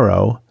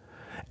Pharaoh,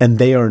 and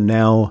they are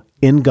now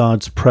in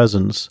God's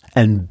presence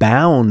and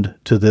bound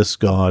to this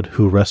God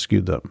who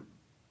rescued them.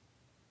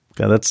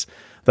 Okay,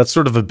 that's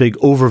sort of a big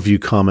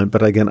overview comment,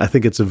 but again, I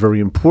think it's a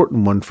very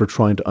important one for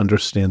trying to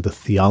understand the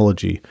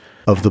theology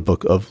of the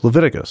book of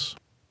Leviticus.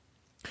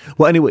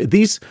 Well, anyway,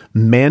 these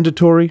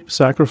mandatory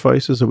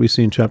sacrifices that we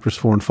see in chapters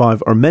 4 and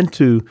 5 are meant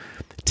to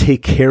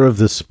take care of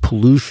this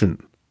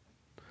pollution.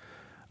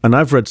 And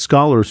I've read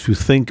scholars who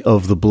think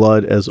of the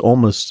blood as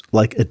almost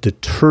like a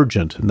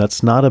detergent, and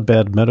that's not a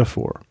bad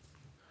metaphor.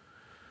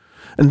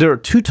 And there are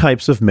two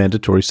types of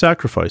mandatory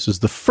sacrifices.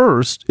 The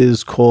first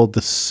is called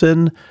the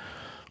sin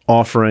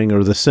offering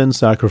or the sin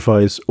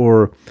sacrifice,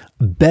 or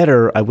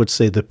better, I would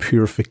say the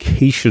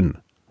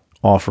purification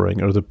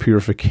offering or the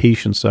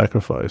purification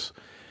sacrifice.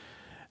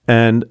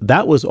 And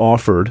that was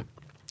offered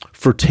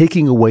for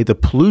taking away the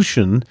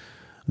pollution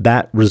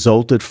that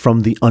resulted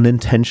from the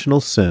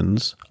unintentional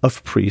sins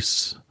of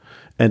priests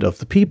and of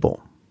the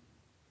people.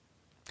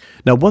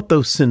 Now, what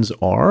those sins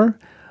are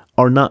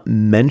not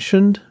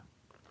mentioned,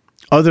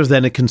 other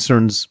than it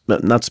concerns,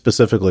 not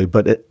specifically,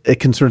 but it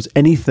concerns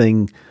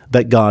anything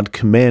that God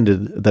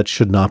commanded that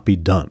should not be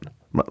done.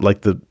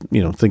 like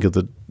think of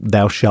the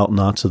thou shalt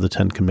nots of the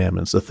Ten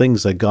Commandments, the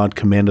things that God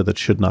commanded that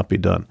should not be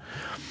done.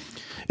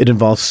 It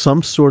involves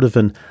some sort of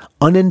an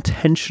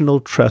unintentional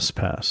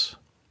trespass.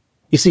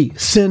 You see,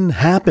 sin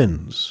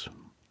happens,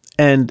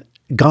 and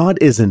God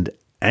isn't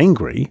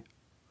angry.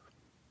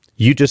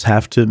 You just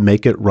have to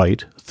make it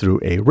right through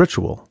a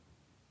ritual.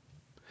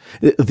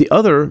 The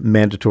other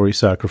mandatory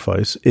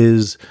sacrifice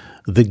is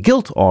the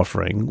guilt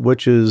offering,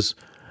 which is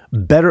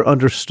better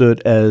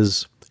understood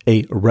as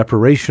a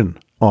reparation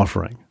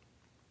offering.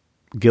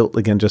 Guilt,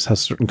 again, just has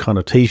certain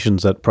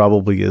connotations that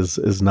probably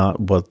is not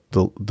what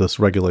this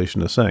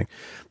regulation is saying.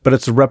 But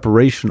it's a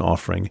reparation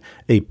offering,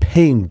 a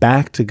paying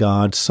back to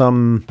God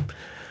some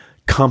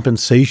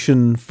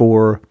compensation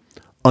for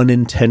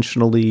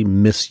unintentionally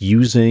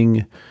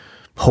misusing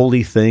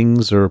holy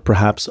things or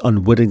perhaps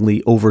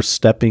unwittingly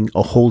overstepping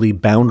a holy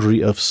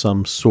boundary of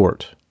some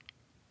sort.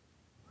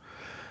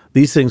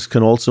 These things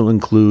can also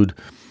include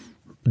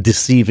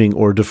deceiving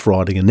or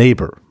defrauding a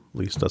neighbor. At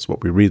least that's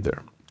what we read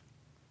there.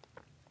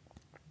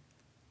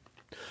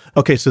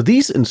 Okay, so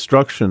these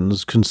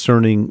instructions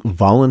concerning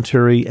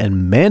voluntary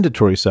and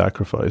mandatory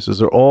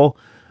sacrifices are all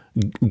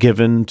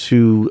given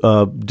to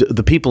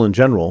the people in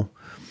general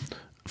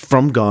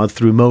from God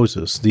through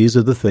Moses. These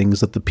are the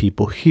things that the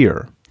people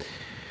hear.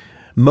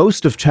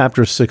 Most of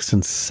chapters 6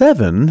 and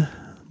 7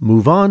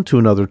 move on to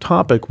another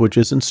topic, which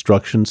is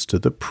instructions to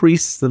the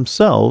priests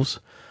themselves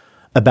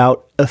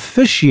about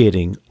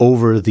officiating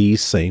over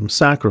these same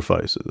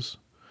sacrifices,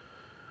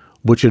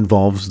 which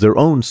involves their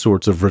own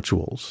sorts of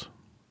rituals.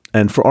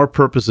 And for our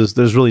purposes,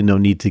 there's really no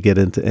need to get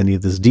into any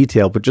of this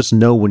detail, but just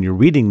know when you're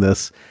reading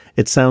this,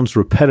 it sounds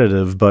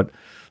repetitive, but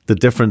the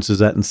difference is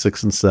that in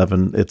 6 and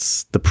 7,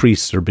 it's the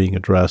priests are being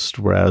addressed,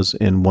 whereas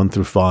in 1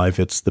 through 5,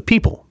 it's the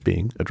people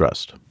being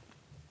addressed.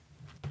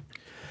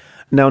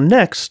 Now,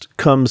 next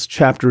comes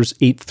chapters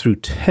 8 through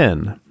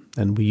 10,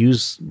 and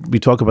we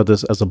talk about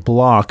this as a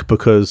block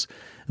because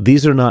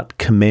these are not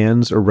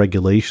commands or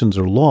regulations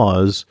or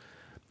laws,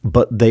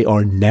 but they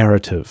are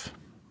narrative.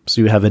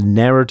 So you have a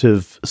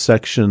narrative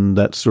section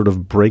that sort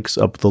of breaks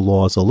up the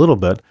laws a little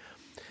bit,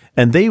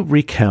 and they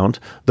recount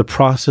the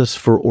process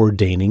for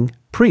ordaining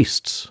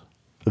priests,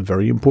 a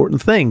very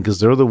important thing because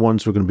they're the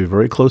ones who are going to be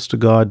very close to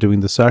God, doing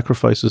the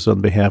sacrifices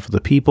on behalf of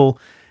the people,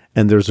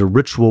 and there's a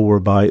ritual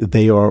whereby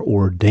they are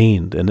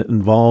ordained, and it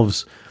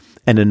involves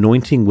an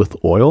anointing with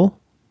oil.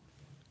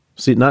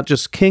 See, not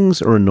just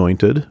kings are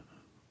anointed,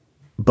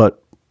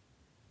 but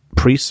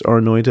priests are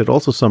anointed.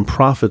 Also, some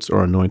prophets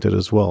are anointed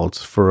as well.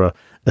 It's for a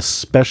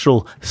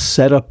special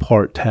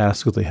set-apart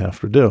task that they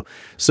have to do.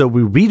 So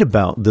we read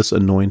about this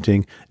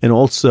anointing and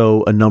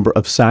also a number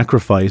of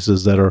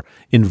sacrifices that are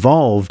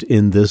involved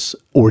in this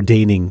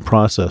ordaining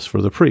process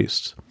for the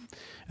priests.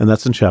 And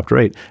that's in chapter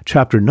 8.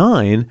 Chapter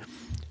 9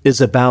 is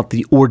about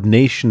the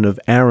ordination of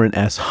Aaron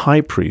as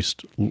high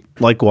priest.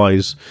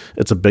 Likewise,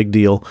 it's a big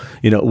deal,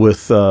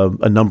 with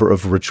a number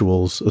of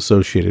rituals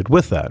associated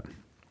with that.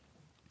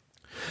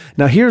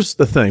 Now, here's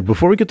the thing.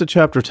 Before we get to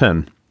chapter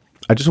 10,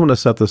 I just want to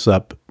set this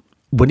up.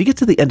 When you get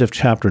to the end of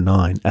chapter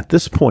 9, at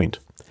this point,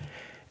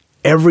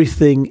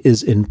 everything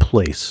is in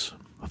place.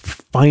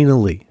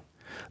 Finally,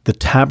 the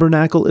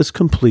tabernacle is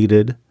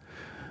completed.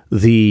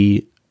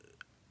 The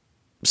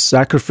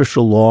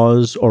sacrificial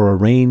laws are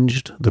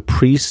arranged. The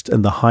priest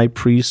and the high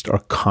priest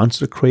are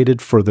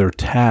consecrated for their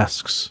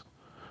tasks.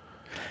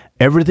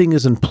 Everything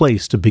is in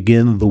place to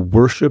begin the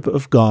worship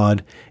of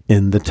God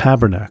in the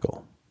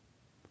tabernacle.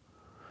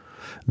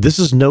 This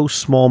is no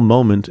small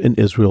moment in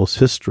Israel's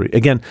history.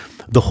 Again,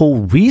 the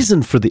whole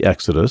reason for the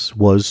Exodus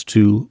was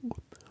to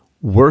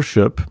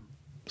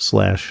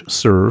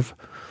worship/serve,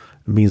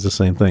 it means the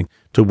same thing,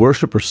 to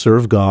worship or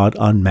serve God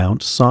on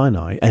Mount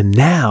Sinai. And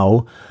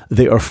now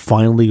they are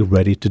finally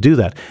ready to do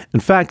that. In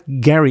fact,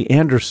 Gary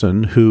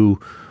Anderson, who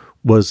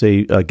was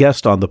a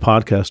guest on the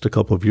podcast a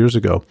couple of years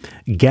ago,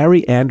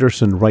 Gary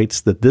Anderson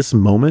writes that this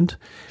moment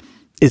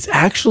is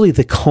actually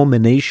the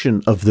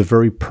culmination of the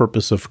very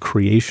purpose of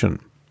creation,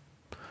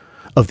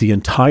 of the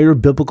entire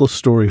biblical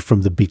story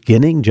from the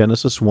beginning,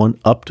 Genesis 1,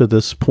 up to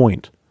this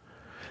point.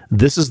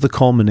 This is the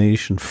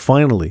culmination,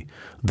 finally,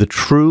 the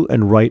true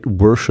and right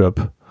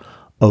worship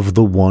of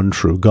the one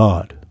true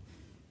God.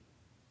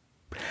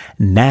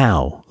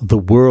 Now the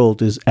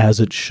world is as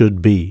it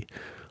should be,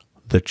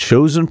 the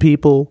chosen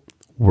people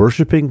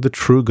worshiping the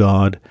true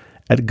God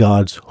at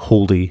God's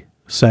holy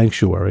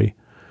sanctuary,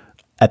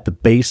 at the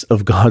base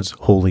of God's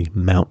holy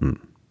mountain.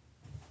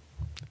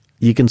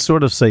 You can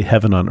sort of say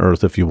heaven on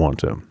earth if you want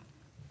to.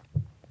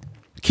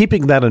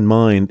 Keeping that in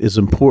mind is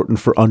important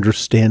for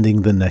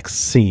understanding the next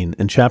scene.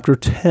 In chapter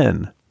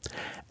 10,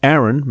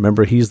 Aaron,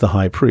 remember he's the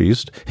high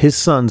priest, his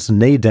sons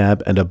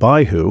Nadab and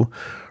Abihu,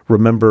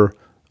 remember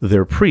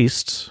they're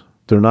priests.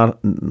 They're not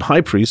high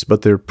priests,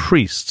 but they're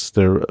priests.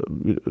 They're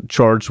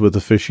charged with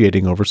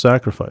officiating over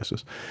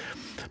sacrifices.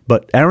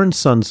 But Aaron's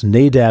sons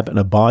Nadab and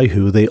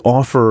Abihu, they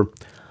offer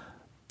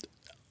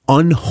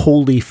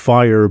unholy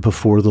fire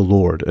before the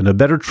Lord. And a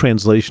better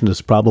translation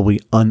is probably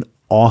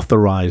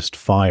unauthorized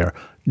fire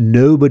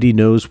Nobody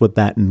knows what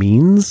that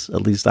means.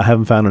 At least I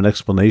haven't found an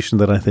explanation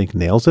that I think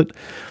nails it.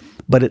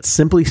 But it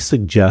simply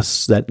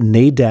suggests that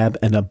Nadab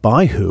and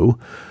Abihu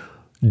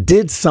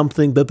did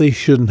something that they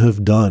shouldn't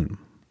have done.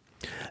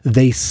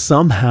 They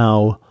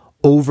somehow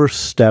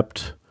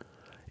overstepped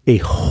a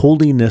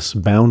holiness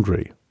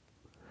boundary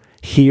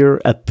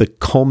here at the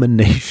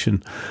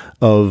culmination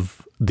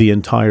of the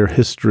entire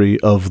history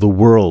of the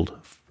world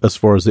as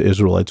far as the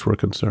Israelites were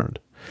concerned.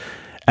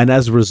 And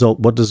as a result,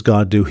 what does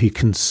God do? He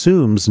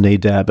consumes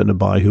Nadab and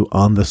Abihu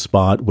on the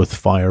spot with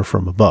fire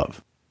from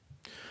above.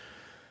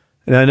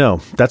 And I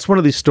know, that's one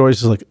of these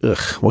stories is like, ugh,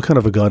 what kind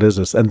of a God is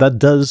this? And that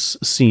does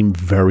seem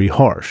very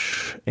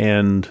harsh.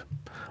 And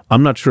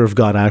I'm not sure if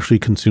God actually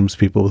consumes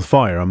people with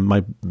fire.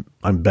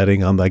 I'm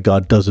betting on that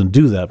God doesn't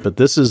do that. But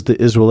this is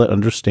the Israelite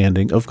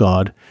understanding of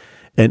God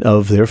and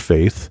of their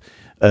faith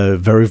a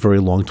very, very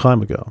long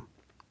time ago.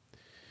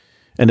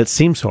 And it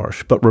seems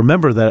harsh. But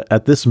remember that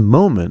at this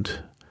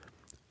moment,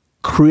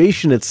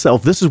 creation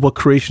itself, this is what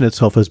creation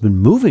itself has been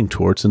moving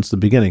towards since the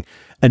beginning.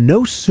 And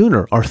no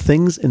sooner are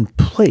things in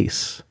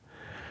place,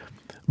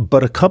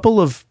 but a couple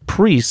of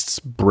priests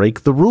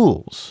break the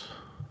rules.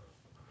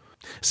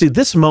 See,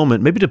 this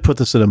moment, maybe to put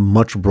this in a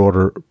much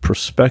broader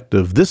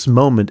perspective, this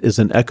moment is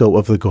an echo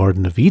of the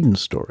Garden of Eden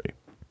story.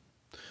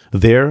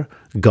 There,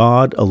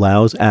 God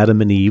allows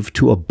Adam and Eve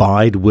to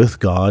abide with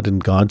God in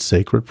God's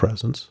sacred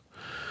presence.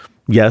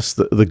 Yes,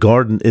 the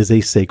garden is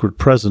a sacred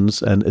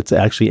presence, and it's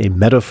actually a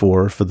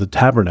metaphor for the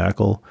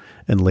tabernacle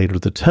and later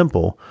the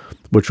temple,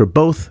 which are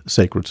both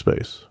sacred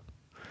space.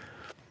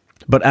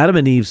 But Adam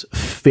and Eve's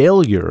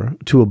failure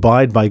to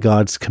abide by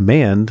God's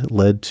command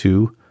led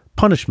to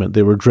punishment.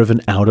 They were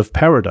driven out of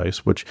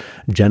paradise, which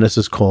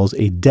Genesis calls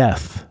a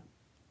death.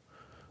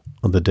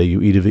 On the day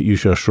you eat of it, you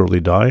shall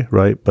surely die,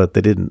 right? But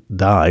they didn't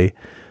die.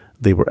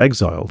 They were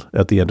exiled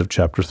at the end of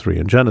chapter 3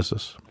 in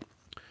Genesis.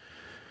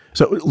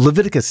 So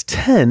Leviticus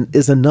 10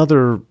 is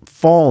another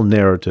fall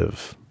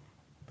narrative.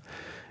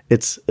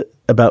 It's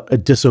about a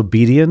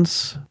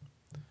disobedience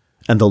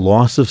and the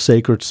loss of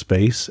sacred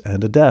space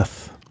and a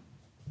death.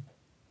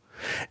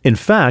 In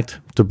fact,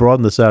 to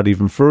broaden this out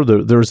even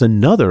further, there's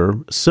another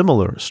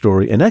similar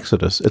story in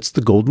Exodus. It's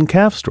the golden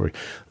calf story.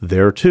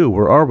 There too,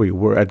 where are we?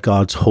 We're at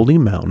God's holy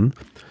mountain.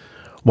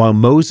 While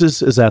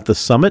Moses is at the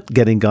summit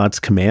getting God's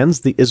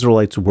commands, the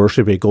Israelites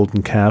worship a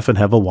golden calf and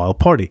have a wild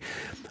party.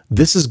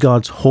 This is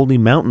God's holy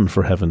mountain,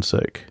 for heaven's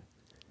sake.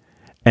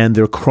 And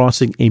they're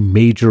crossing a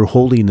major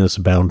holiness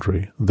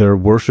boundary. They're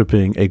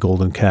worshiping a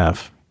golden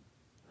calf.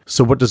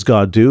 So what does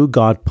God do?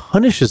 God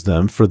punishes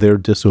them for their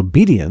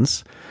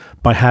disobedience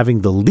by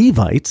having the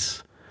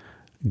Levites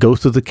go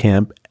through the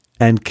camp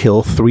and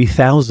kill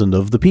 3,000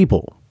 of the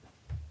people.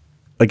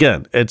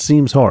 Again, it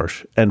seems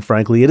harsh, and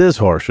frankly, it is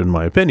harsh in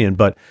my opinion,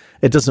 but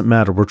it doesn't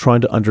matter. We're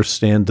trying to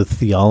understand the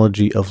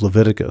theology of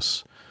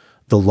Leviticus,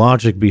 the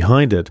logic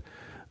behind it.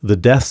 The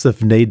deaths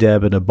of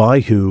Nadab and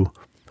Abihu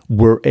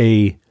were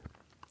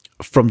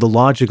from the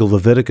logic of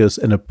Leviticus,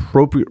 an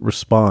appropriate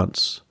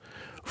response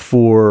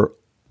for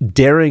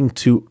daring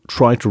to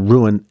try to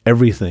ruin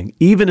everything,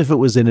 even if it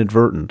was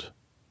inadvertent.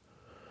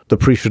 The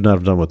priest should not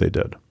have done what they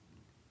did.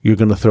 You're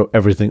going to throw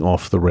everything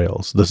off the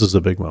rails. This is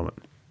a big moment.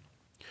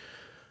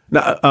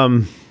 Now,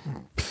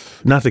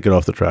 not to get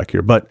off the track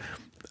here, but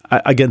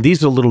again,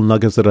 these are little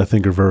nuggets that I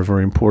think are very,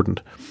 very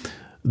important.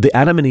 The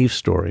Adam and Eve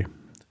story,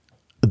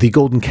 the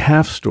golden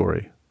calf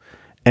story,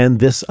 and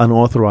this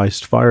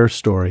unauthorized fire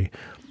story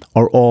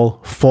are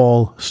all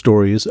fall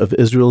stories of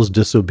Israel's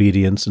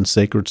disobedience in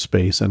sacred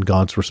space and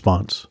God's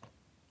response.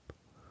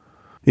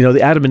 You know,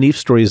 the Adam and Eve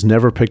story is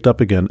never picked up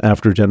again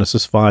after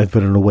Genesis 5,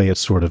 but in a way it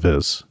sort of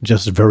is.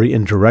 Just very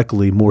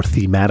indirectly, more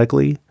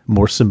thematically,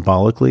 more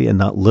symbolically, and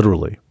not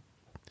literally.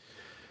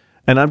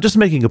 And I'm just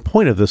making a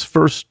point of this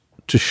first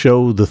to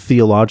show the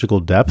theological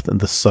depth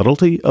and the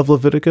subtlety of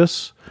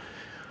Leviticus,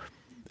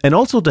 and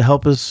also to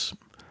help us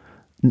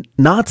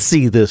not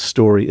see this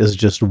story as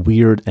just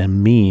weird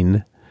and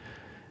mean.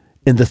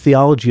 In the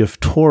theology of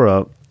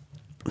Torah,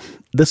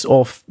 this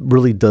all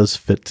really does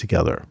fit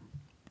together.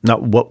 Now,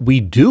 what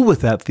we do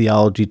with that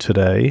theology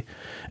today,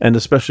 and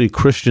especially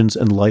Christians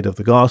in light of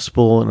the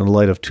gospel and in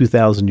light of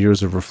 2,000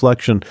 years of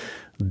reflection,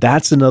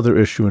 that's another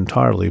issue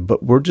entirely.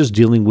 But we're just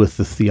dealing with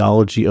the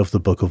theology of the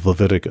book of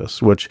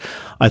Leviticus, which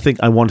I think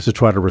I wanted to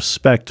try to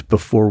respect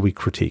before we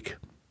critique.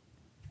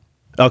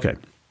 Okay.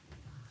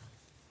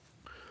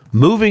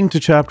 Moving to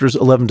chapters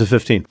 11 to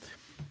 15.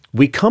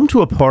 We come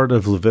to a part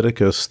of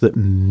Leviticus that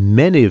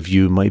many of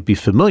you might be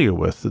familiar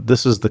with.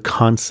 This is the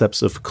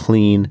concepts of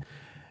clean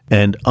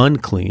and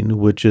unclean,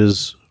 which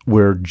is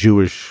where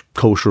Jewish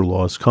kosher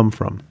laws come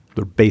from.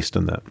 They're based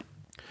on that.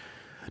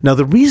 Now,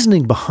 the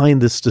reasoning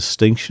behind this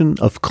distinction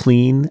of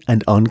clean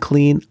and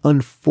unclean,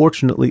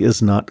 unfortunately,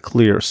 is not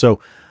clear. So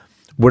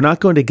we're not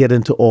going to get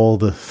into all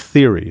the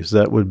theories.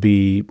 That would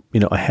be,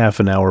 a half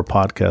an hour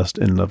podcast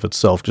in and of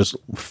itself, just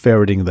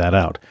ferreting that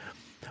out.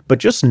 But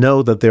just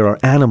know that there are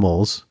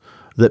animals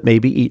that may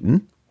be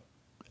eaten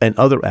and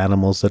other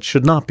animals that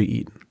should not be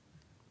eaten.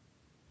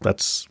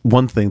 That's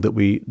one thing that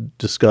we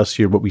discuss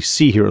here, what we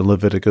see here in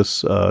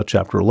Leviticus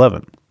chapter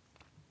 11.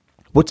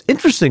 What's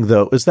interesting,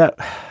 though, is that,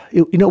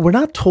 we're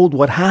not told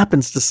what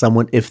happens to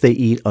someone if they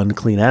eat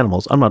unclean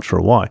animals. I'm not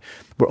sure why.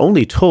 We're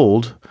only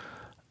told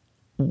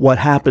what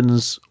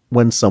happens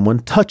when someone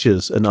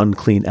touches an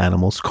unclean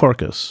animal's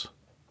carcass.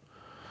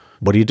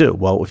 What do?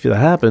 Well, if that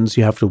happens,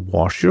 you have to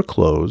wash your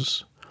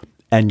clothes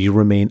and you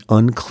remain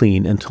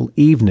unclean until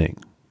evening.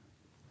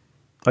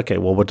 Okay,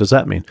 well, what does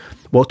that mean?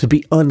 Well, to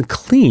be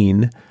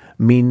unclean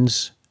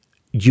means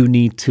you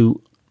need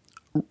to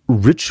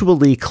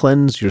ritually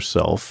cleanse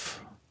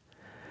yourself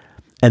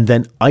and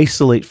then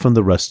isolate from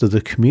the rest of the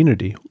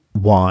community.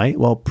 Why?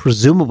 Well,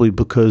 presumably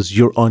because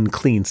your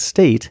unclean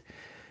state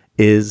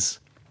is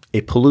a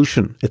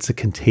pollution. It's a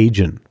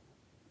contagion.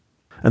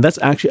 And that's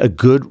actually a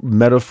good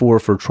metaphor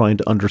for trying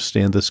to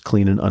understand this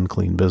clean and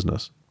unclean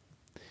business.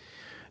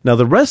 Now,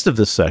 the rest of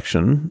this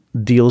section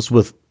deals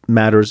with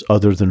matters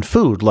other than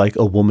food, like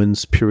a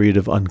woman's period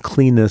of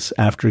uncleanness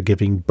after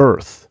giving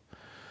birth.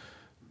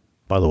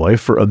 By the way,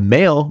 for a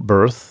male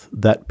birth,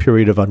 that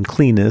period of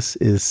uncleanness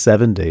is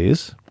 7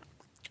 days,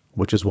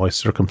 which is why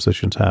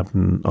circumcisions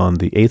happen on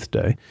the 8th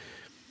day.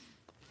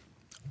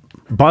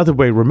 By the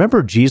way,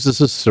 remember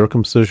Jesus'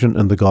 circumcision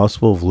in the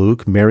Gospel of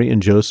Luke? Mary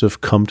and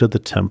Joseph come to the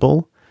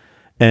temple,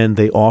 and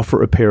they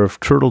offer a pair of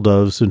turtle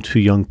doves and 2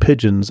 young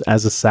pigeons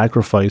as a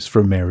sacrifice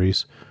for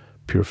Mary's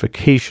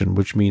purification,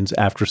 which means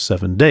after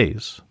 7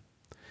 days.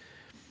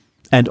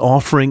 And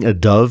offering a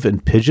dove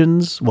and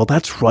pigeons, well,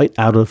 that's right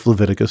out of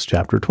Leviticus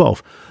chapter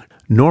 12.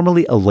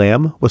 Normally, a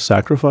lamb was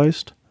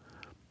sacrificed,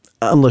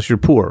 unless you're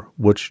poor,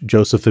 which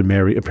Joseph and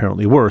Mary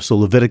apparently were. So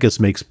Leviticus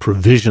makes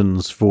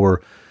provisions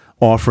for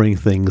offering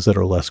things that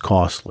are less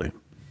costly.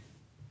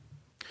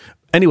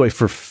 Anyway,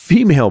 for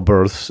female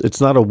births,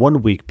 it's not a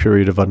 1-week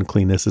period of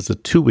uncleanness, it's a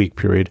 2-week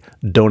period.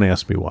 Don't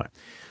ask me why.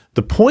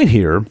 The point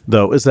here,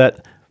 though, is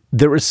that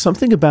there is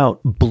something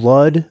about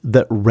blood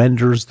that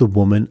renders the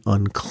woman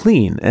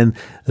unclean. And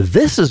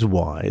this is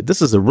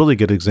a really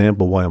good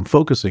example why I'm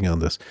focusing on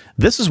this.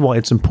 This is why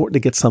it's important to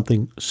get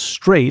something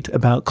straight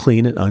about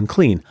clean and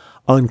unclean.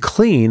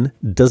 Unclean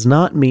does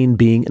not mean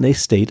being in a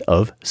state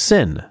of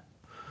sin.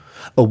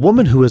 A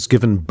woman who has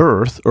given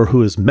birth or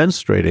who is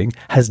menstruating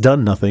has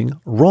done nothing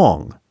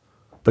wrong,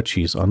 but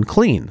she's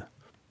unclean,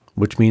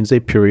 which means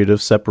a period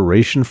of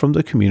separation from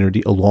the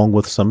community along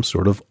with some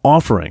sort of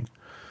offering,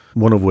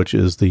 one of which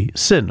is the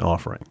sin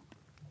offering.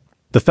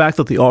 The fact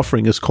that the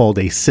offering is called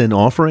a sin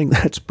offering,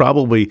 that's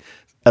probably,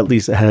 at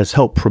least it has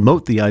helped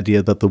promote the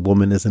idea that the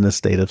woman is in a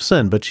state of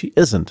sin, but she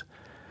isn't.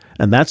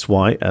 And that's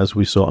why, as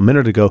we saw a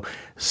minute ago,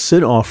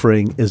 sin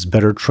offering is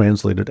better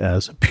translated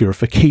as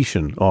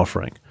purification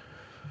offering,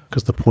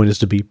 because the point is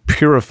to be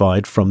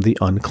purified from the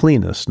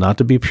uncleanness, not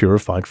to be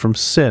purified from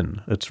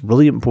sin. It's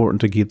really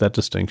important to keep that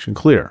distinction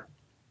clear.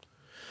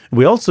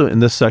 We also, in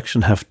this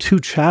section, have 2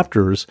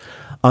 chapters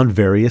on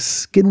various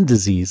skin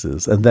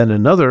diseases, and then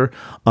another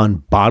on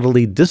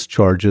bodily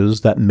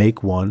discharges that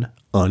make one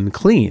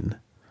unclean.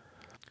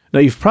 Now,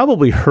 you've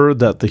probably heard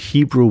that the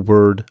Hebrew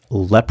word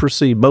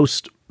leprosy,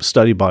 most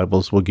study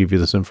Bibles will give you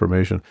this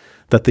information,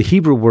 that the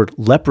Hebrew word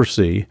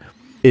leprosy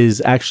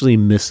is actually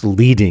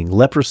misleading.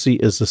 Leprosy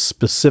is a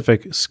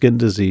specific skin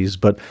disease,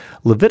 but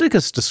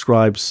Leviticus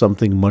describes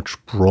something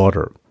much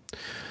broader.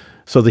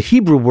 So the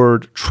Hebrew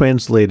word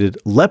translated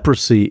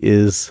leprosy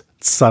is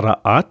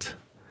tsara'at,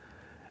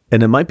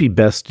 and it might be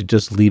best to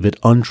just leave it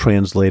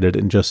untranslated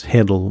and just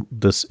handle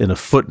this in a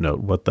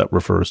footnote, what that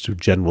refers to,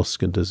 general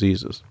skin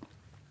diseases.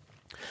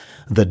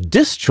 The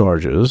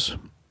discharges,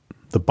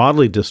 the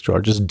bodily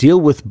discharges, deal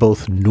with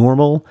both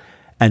normal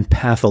and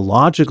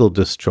pathological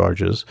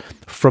discharges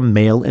from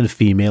male and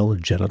female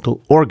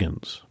genital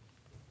organs.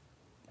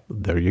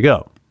 There you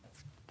go.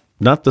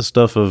 Not the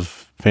stuff of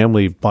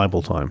family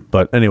Bible time,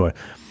 but anyway,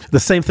 the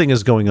same thing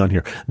is going on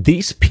here.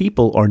 These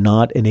people are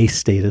not in a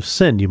state of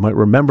sin. You might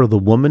remember the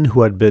woman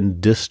who had been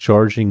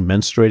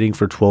menstruating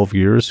for 12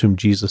 years, whom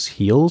Jesus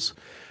heals,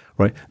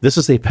 right? This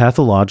is a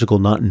pathological,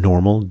 not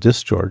normal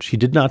discharge. He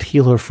did not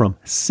heal her from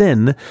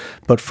sin,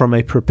 but from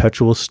a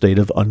perpetual state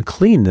of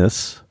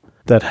uncleanness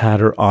that had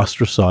her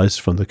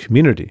ostracized from the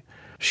community.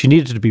 She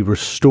needed to be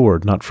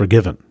restored, not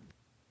forgiven.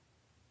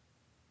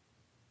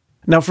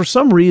 Now, for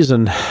some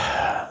reason,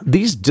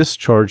 these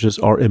discharges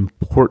are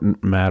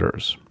important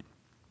matters.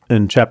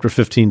 In chapter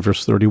 15,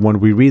 verse 31,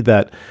 we read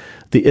that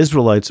the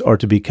Israelites are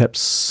to be kept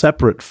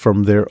separate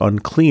from their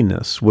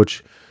uncleanness,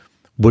 which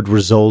would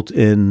result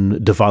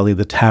in defiling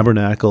the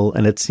tabernacle,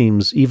 and it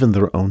seems even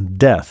their own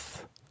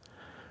death,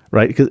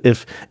 right? Because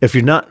if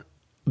you're not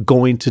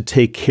going to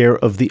take care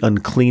of the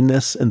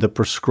uncleanness in the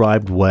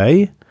prescribed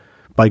way,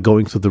 by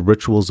going through the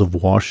rituals of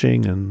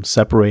washing and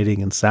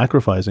separating and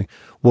sacrificing,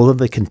 well, then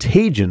the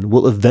contagion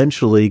will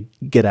eventually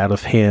get out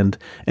of hand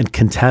and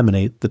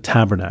contaminate the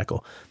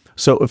tabernacle.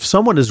 So if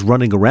someone is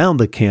running around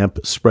the camp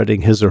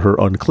spreading his or her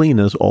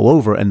uncleanness all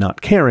over and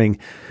not caring,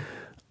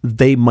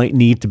 they might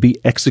need to be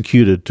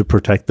executed to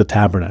protect the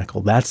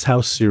tabernacle. That's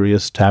how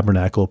serious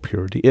tabernacle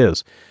purity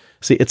is.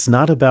 See, it's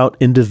not about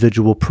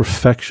individual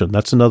perfection.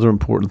 That's another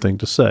important thing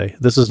to say.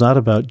 This is not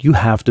about you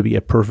have to be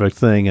a perfect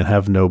thing and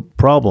have no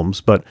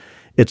problems, but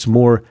it's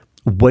more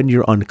when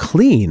you're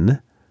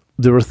unclean,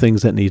 there are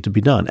things that need to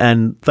be done.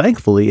 And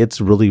thankfully,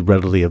 it's really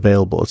readily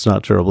available. It's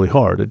not terribly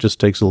hard. It just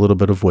takes a little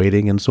bit of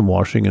waiting and some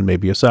washing and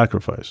maybe a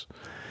sacrifice.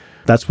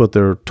 That's what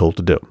they're told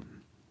to do.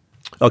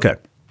 Okay.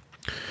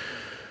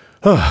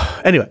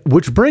 Anyway,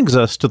 which brings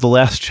us to the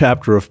last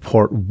chapter of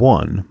part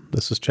 1.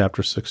 This is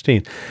chapter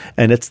 16.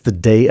 And it's the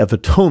Day of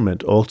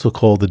Atonement, also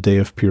called the Day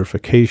of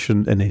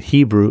Purification, and in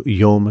Hebrew,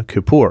 Yom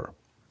Kippur,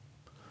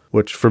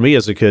 which for me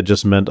as a kid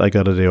just meant I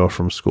got a day off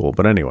from school.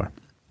 But anyway,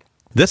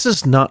 this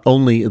is not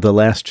only the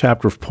last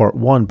chapter of part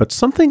 1, but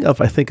something of,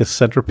 I think, a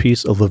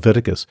centerpiece of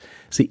Leviticus.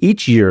 See,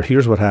 each year,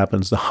 here's what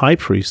happens. The high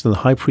priest and the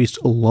high priest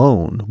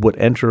alone would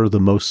enter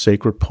the most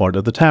sacred part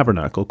of the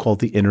tabernacle,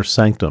 called the inner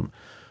sanctum,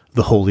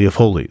 the Holy of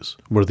Holies,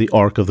 where the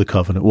Ark of the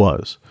Covenant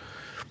was.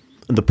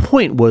 And the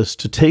point was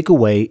to take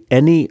away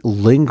any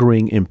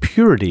lingering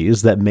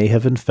impurities that may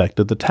have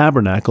infected the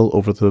tabernacle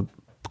over the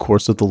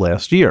course of the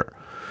last year.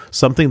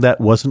 Something that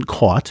wasn't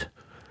caught,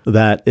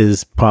 that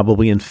is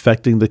probably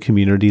infecting the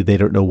community. They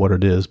don't know what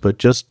it is, but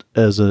just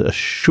as a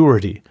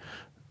surety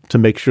to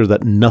make sure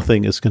that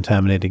nothing is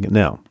contaminating it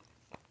now.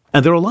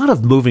 And there are a lot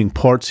of moving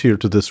parts here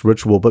to this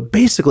ritual, but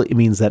basically it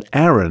means that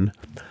Aaron,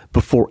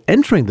 before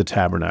entering the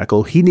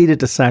tabernacle, he needed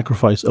to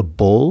sacrifice a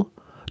bull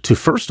to,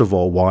 first of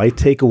all, why?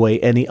 Take away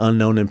any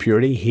unknown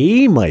impurity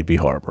he might be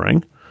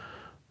harboring.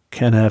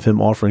 Can't have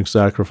him offering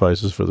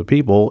sacrifices for the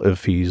people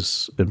if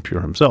he's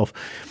impure himself.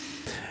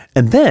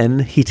 And then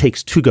he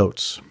takes 2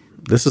 goats.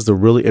 This is the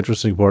really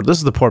interesting part. This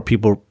is the part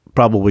people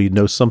probably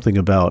know something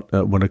about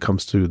when it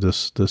comes to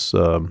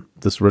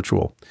this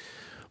ritual.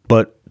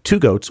 But 2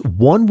 goats,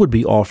 one would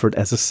be offered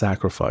as a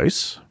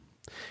sacrifice,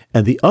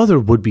 and the other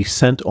would be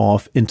sent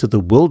off into the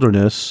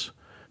wilderness,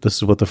 this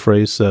is what the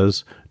phrase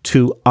says,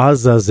 to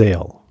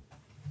Azazel.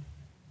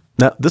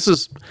 Now, this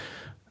is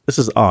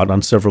odd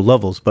on several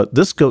levels, but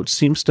this goat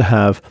seems to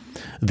have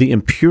the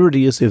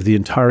impurities of the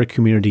entire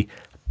community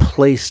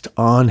placed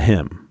on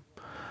him.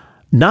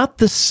 Not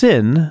the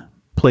sin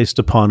placed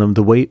upon him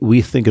the way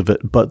we think of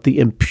it, but the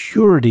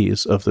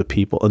impurities of the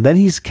people. And then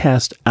he's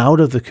cast out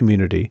of the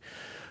community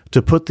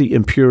to put the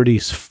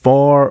impurities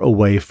far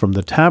away from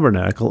the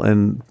tabernacle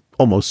and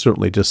almost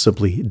certainly just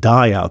simply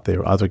die out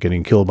there, either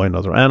getting killed by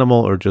another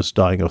animal or just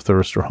dying of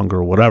thirst or hunger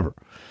or whatever,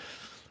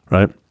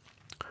 right?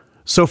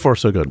 So far,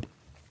 so good.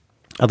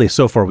 At least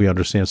so far we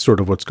understand sort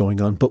of what's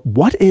going on. But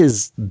what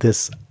is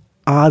this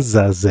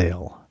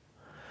Azazel?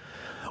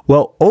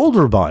 Well,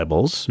 older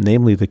Bibles,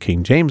 namely the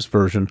King James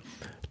Version,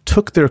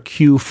 took their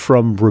cue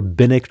from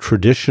rabbinic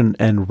tradition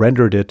and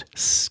rendered it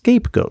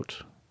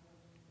scapegoat.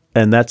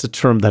 And that's a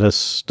term that has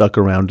stuck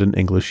around in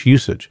English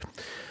usage.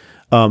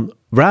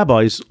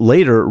 Rabbis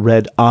later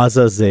read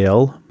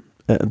Azazel.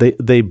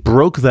 They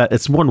broke that.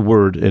 It's one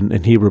word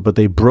in Hebrew, but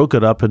they broke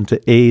it up into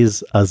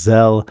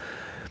Azel,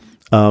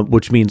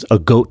 which means a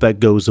goat that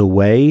goes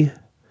away.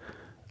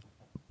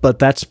 But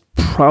that's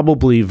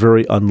probably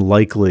very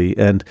unlikely.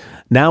 And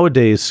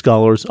nowadays,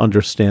 scholars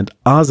understand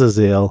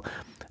Azazel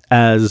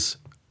as,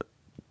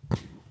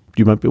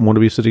 you might want to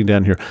be sitting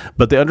down here,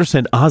 but they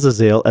understand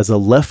Azazel as a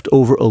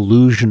leftover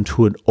allusion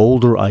to an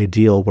older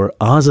ideal where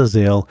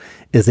Azazel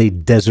is a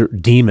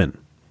desert demon.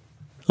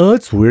 Oh,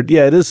 it's weird.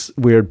 Yeah, it is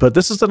weird. But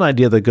this is an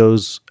idea that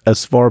goes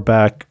as far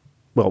back,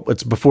 well,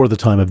 it's before the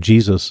time of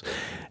Jesus,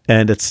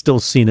 and it's still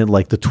seen in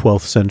like the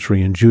 12th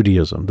century in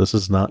Judaism. This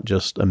is not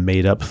just a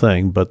made-up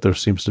thing, but there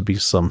seems to be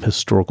some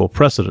historical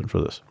precedent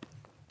for this.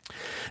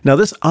 Now,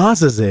 this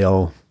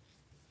Azazel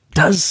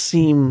does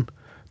seem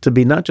to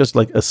be not just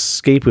like a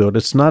scapegoat.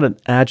 It's not an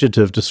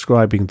adjective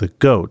describing the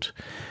goat.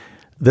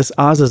 This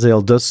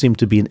Azazel does seem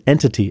to be an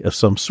entity of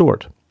some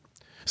sort.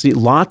 See,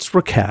 lots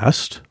were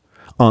cast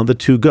on the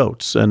 2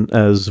 goats, and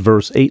as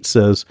verse 8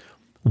 says,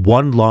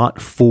 1 lot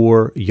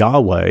for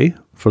Yahweh,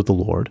 for the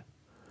Lord,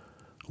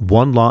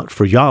 1 lot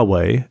for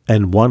Yahweh,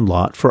 and 1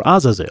 lot for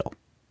Azazel,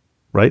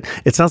 right?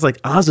 It sounds like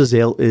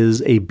Azazel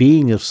is a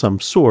being of some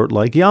sort,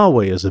 like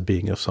Yahweh is a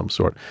being of some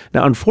sort.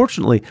 Now,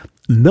 unfortunately,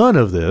 none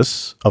of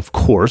this, of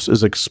course,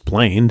 is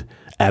explained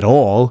at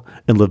all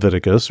in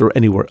Leviticus or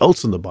anywhere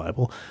else in the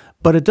Bible,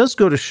 but it does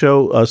go to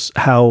show us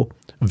how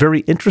very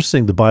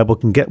interesting the Bible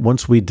can get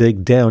once we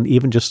dig down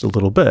even just a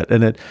little bit.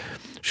 And it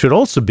should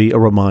also be a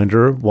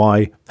reminder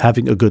why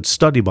having a good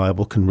study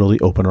Bible can really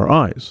open our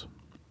eyes.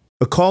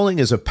 A calling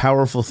is a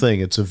powerful thing.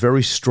 It's a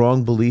very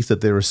strong belief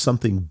that there is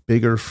something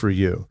bigger for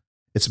you.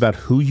 It's about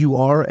who you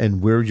are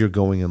and where you're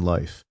going in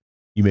life.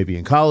 You may be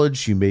in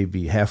college, you may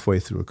be halfway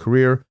through a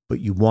career, but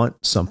you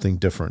want something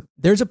different.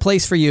 There's a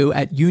place for you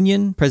at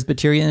Union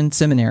Presbyterian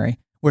Seminary,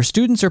 where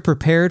students are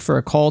prepared for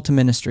a call to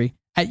ministry.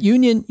 At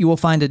Union, you will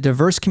find a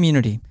diverse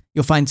community.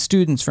 You'll find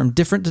students from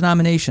different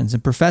denominations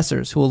and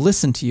professors who will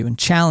listen to you and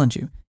challenge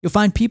you. You'll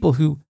find people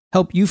who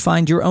help you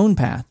find your own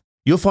path.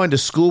 You'll find a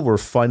school where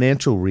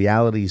financial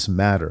realities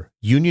matter.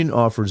 Union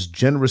offers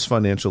generous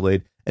financial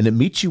aid, and it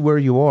meets you where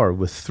you are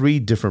with 3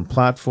 different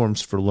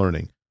platforms for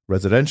learning: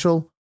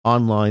 residential,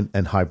 online,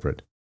 and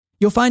hybrid.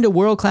 You'll find a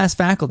world-class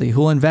faculty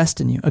who will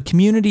invest in you, a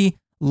community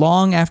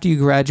long after you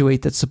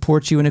graduate that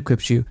supports you and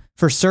equips you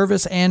for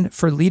service and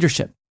for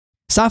leadership.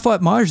 Safwat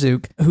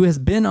Marzouk, who has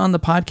been on the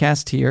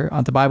podcast here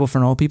on the Bible for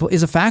Normal People,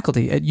 is a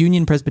faculty at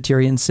Union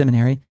Presbyterian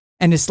Seminary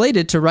and is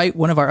slated to write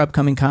one of our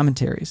upcoming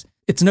commentaries.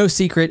 It's no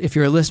secret, if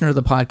you're a listener to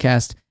the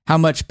podcast, how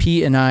much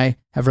Pete and I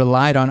have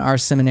relied on our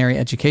seminary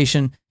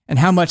education and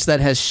how much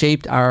that has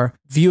shaped our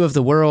view of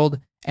the world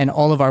and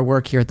all of our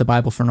work here at the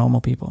Bible for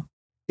Normal People.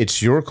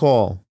 It's your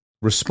call.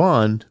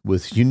 Respond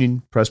with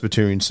Union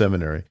Presbyterian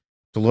Seminary.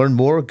 To learn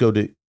more, go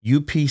to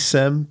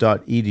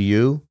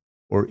upsem.edu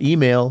or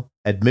email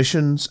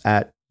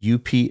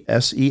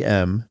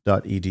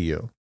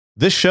admissions@upsem.edu.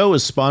 This show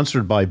is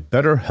sponsored by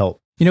BetterHelp.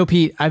 You know,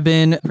 Pete, I've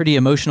been pretty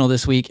emotional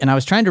this week, and I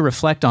was trying to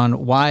reflect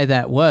on why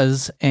that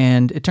was.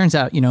 And it turns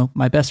out,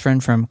 my best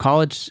friend from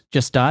college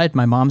just died.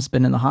 My mom's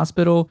been in the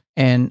hospital,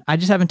 and I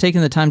just haven't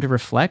taken the time to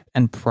reflect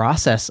and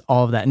process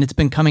all of that. And it's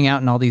been coming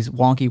out in all these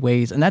wonky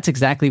ways. And that's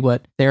exactly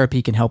what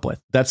therapy can help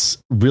with. That's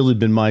really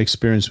been my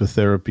experience with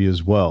therapy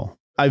as well.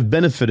 I've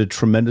benefited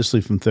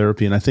tremendously from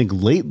therapy. And I think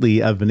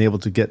lately I've been able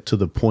to get to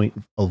the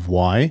point of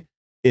why.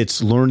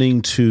 It's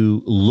learning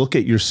to look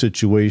at your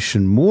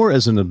situation more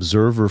as an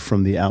observer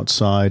from the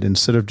outside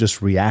instead of just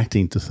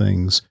reacting to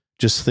things,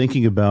 just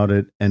thinking about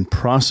it and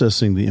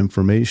processing the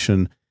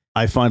information.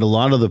 I find a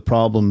lot of the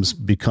problems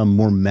become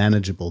more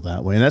manageable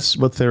that way. And that's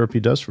what therapy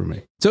does for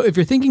me. So if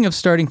you're thinking of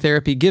starting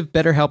therapy, give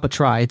BetterHelp a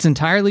try. It's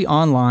entirely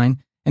online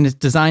and it's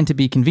designed to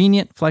be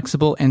convenient,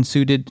 flexible, and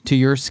suited to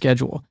your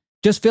schedule.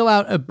 Just fill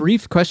out a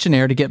brief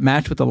questionnaire to get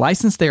matched with a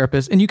licensed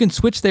therapist, and you can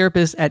switch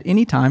therapists at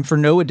any time for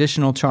no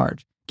additional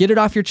charge. Get it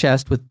off your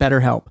chest with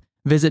BetterHelp.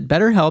 Visit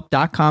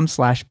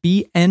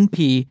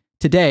betterhelp.com/BNP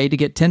today to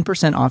get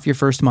 10% off your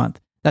first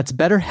month. That's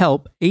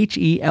BetterHelp,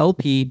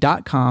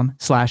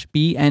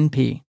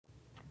 HELP.com/BNP.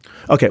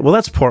 Okay, well,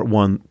 that's part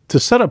one. To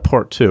set up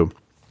part two,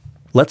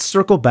 let's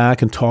circle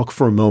back and talk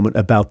for a moment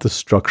about the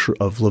structure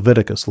of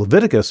Leviticus.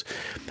 Leviticus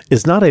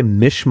is not a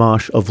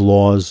mishmash of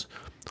laws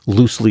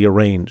loosely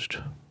arranged.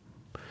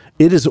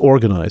 It is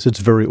organized. It's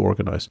very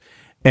organized.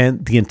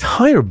 And the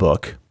entire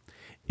book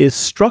is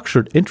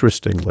structured,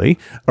 interestingly,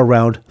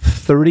 around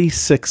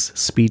 36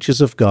 speeches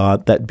of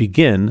God that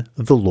begin,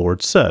 "The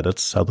Lord said."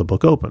 That's how the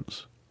book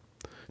opens.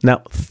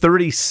 Now,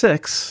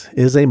 36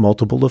 is a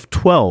multiple of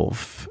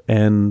 12.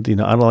 And, I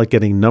don't like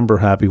getting number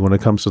happy when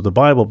it comes to the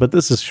Bible, but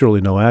this is surely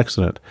no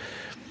accident.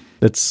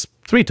 It's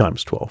 3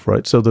 times 12,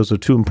 right? So those are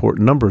two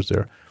important numbers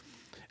there.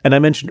 And I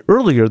mentioned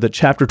earlier that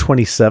chapter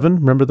 27,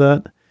 remember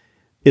that,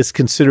 is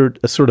considered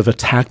a sort of a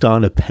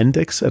tacked-on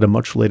appendix at a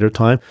much later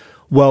time.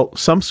 Well,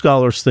 some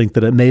scholars think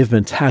that it may have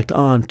been tacked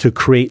on to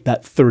create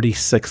that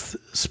 36th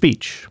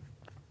speech.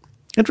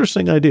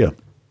 Interesting idea.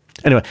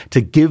 Anyway,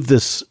 to give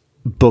this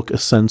book a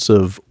sense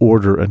of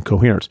order and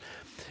coherence.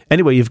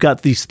 Anyway, you've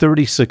got these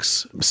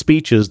 36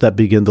 speeches that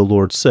begin "The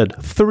Lord said."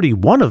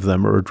 31 of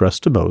them are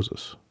addressed to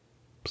Moses.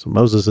 So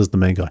Moses is the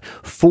main guy.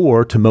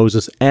 4 to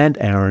Moses and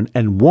Aaron,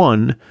 and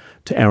 1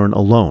 to Aaron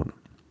alone.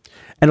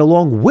 And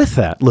along with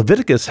that,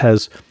 Leviticus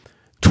has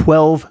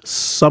 12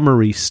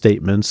 summary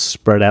statements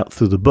spread out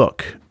through the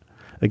book.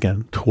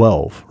 Again,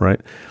 12, right?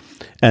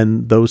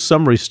 And those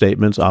summary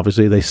statements,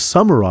 obviously, they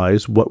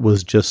summarize what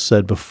was just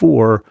said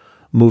before,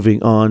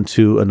 moving on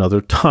to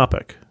another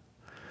topic.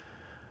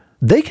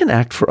 They can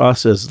act for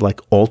us as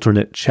like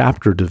alternate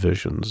chapter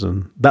divisions,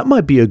 and that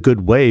might be a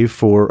good way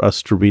for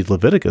us to read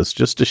Leviticus,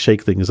 just to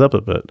shake things up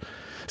a bit.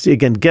 See,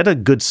 again, get a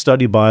good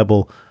study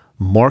Bible,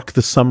 mark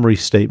the summary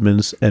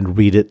statements, and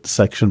read it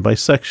section by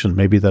section.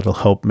 Maybe that'll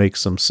help make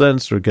some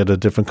sense or get a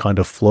different kind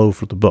of flow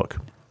for the book.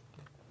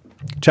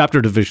 Chapter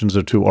divisions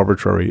are too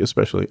arbitrary,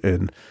 especially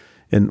in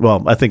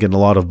I think in a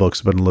lot of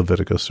books, but in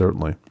Leviticus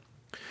certainly.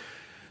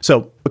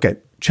 So, okay,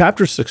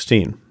 chapter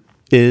 16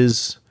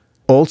 is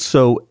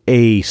also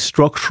a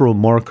structural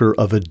marker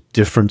of a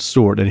different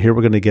sort. And here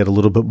we're going to get a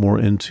little bit more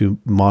into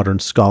modern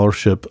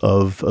scholarship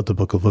of the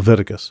book of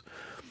Leviticus.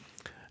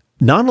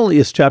 Not only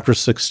is chapter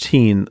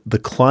 16 the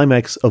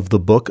climax of the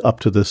book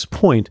up to this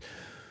point,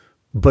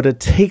 but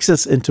it takes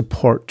us into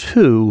part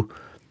 2,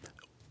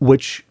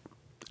 which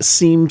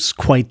seems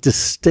quite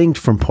distinct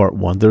from part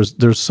 1.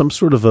 There's some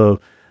sort of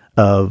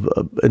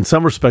in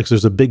some respects,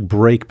 there's a big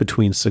break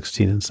between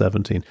 16 and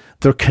 17.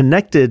 They're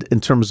connected in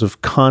terms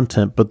of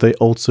content, but they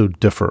also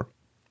differ.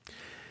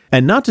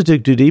 And not to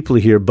dig too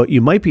deeply here, but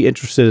you might be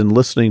interested in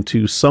listening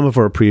to some of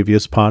our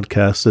previous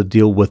podcasts that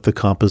deal with the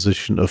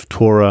composition of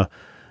Torah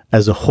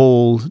as a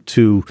whole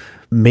to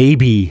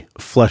maybe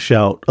flesh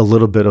out a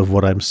little bit of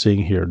what I'm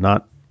seeing here.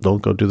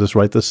 Don't go do this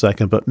right this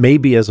second, but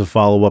maybe as a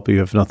follow-up if you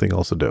have nothing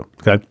else to do,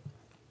 okay?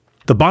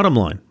 The bottom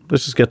line,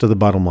 let's just get to the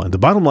bottom line. The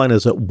bottom line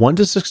is that 1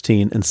 to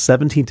 16 and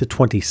 17 to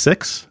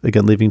 26,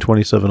 again, leaving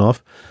 27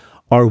 off,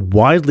 are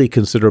widely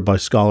considered by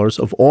scholars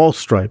of all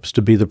stripes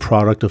to be the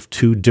product of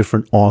 2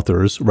 different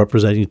authors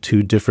representing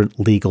 2 different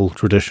legal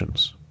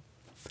traditions.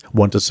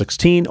 1 to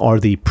 16 are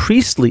the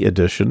priestly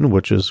edition,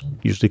 which is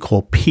usually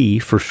called P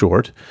for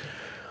short,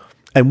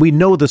 And we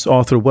know this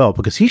author well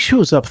because he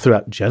shows up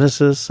throughout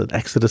Genesis and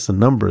Exodus and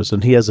Numbers,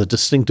 and he has a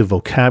distinctive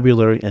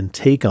vocabulary and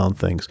take on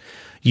things.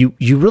 You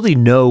really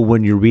know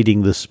when you're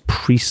reading this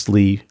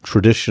priestly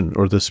tradition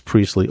or this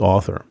priestly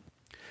author.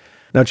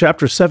 Now,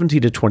 chapters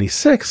 17 to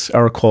 26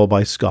 are called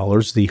by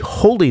scholars the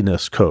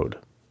Holiness Code,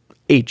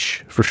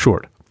 H for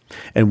short.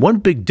 And one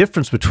big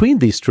difference between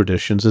these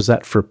traditions is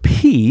that for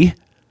P,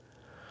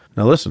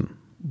 now listen,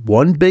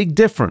 one big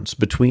difference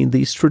between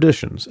these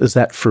traditions is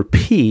that for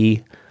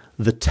P,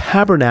 the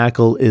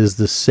tabernacle is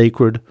the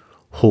sacred,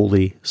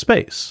 holy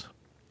space.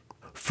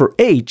 For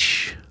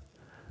H,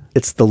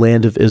 it's the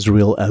land of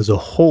Israel as a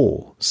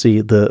whole. See,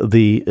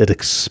 it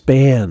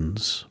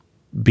expands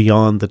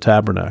beyond the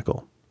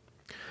tabernacle.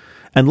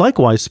 And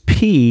likewise,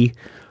 P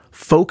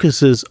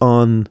focuses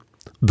on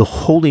the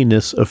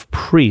holiness of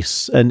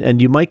priests.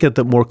 And you might get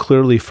that more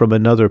clearly from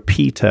another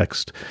P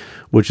text,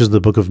 which is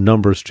the book of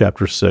Numbers,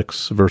 chapter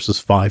 6, verses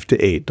 5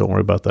 to 8. Don't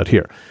worry about that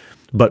here.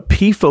 But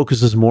P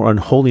focuses more on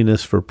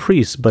holiness for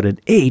priests, but in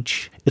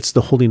H, it's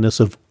the holiness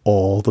of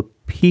all the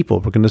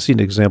people. We're going to see an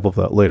example of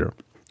that later.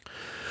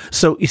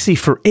 So you see,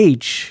 for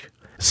H,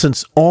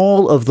 since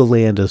all of the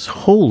land is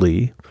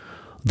holy,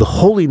 the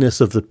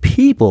holiness of the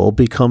people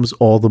becomes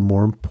all the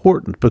more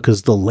important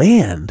because the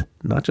land,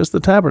 not just the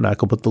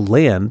tabernacle, but the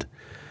land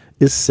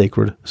is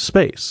sacred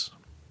space.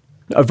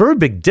 A very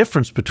big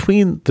difference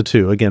between the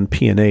two, again,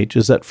 P and H,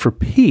 is that for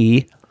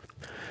P,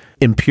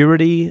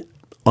 impurity,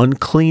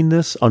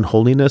 uncleanness,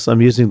 unholiness,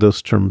 I'm using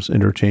those terms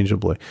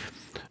interchangeably,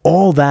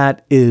 all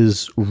that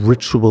is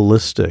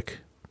ritualistic,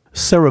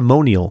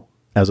 ceremonial,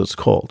 as it's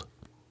called.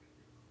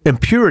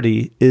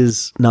 Impurity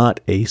is not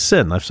a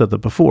sin, I've said that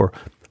before,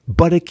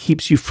 but it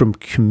keeps you from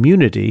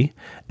community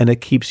and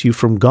it keeps you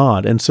from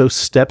God, and so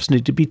steps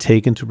need to be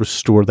taken to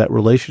restore that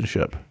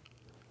relationship.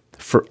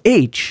 For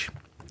H,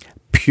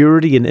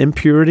 purity and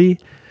impurity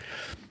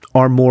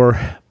are more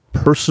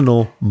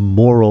personal,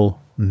 moral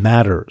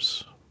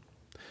matters.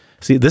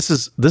 See, this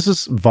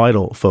is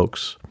vital,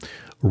 folks.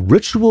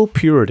 Ritual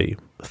purity,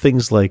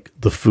 things like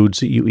the foods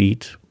that you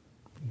eat,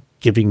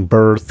 giving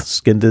birth,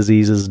 skin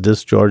diseases,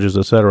 discharges,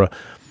 etc.,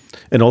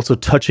 and also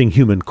touching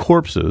human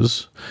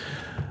corpses,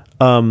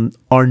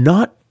 are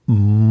not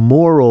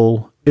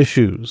moral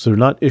issues. They're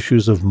not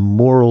issues of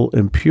moral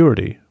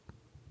impurity.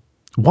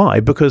 Why?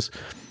 Because,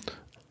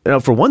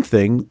 for one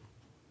thing,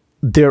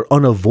 they're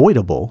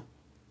unavoidable,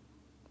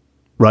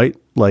 right?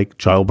 Like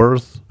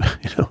childbirth,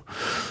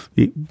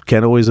 you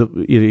can't always,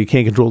 you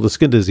can't control the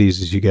skin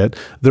diseases you get.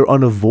 They're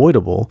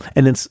unavoidable.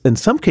 And in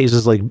some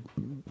cases, like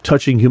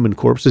touching human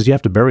corpses, you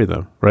have to bury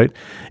them, right?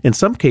 In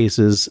some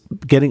cases,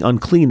 getting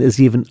unclean is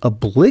even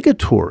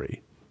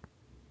obligatory.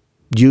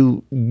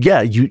 You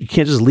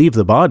can't just leave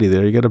the body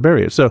there. You got to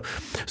bury it. So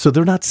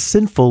they're not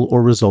sinful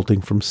or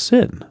resulting from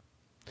sin.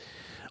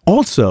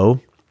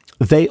 Also,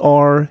 they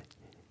are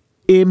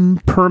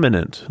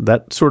impermanent.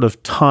 That sort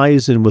of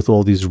ties in with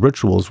all these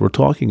rituals we're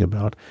talking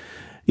about.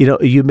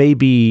 You may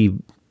be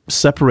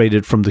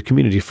separated from the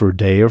community for a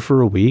day or for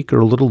a week or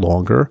a little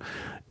longer.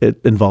 It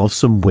involves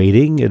some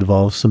waiting, it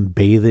involves some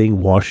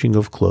bathing, washing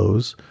of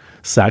clothes,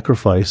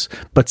 sacrifice.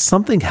 But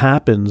something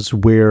happens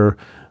where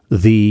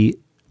the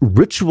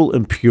ritual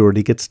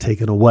impurity gets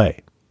taken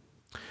away.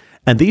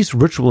 And these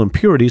ritual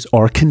impurities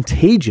are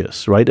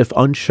contagious, right? If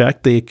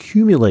unchecked, they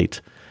accumulate.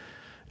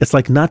 It's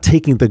like not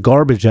taking the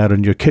garbage out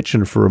in your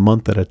kitchen for a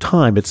month at a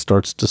time. It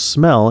starts to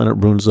smell and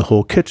it ruins the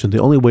whole kitchen.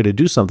 The only way to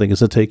do something is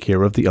to take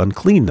care of the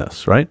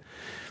uncleanness, right?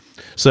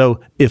 So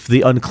if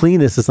the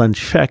uncleanness is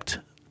unchecked,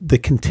 the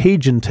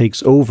contagion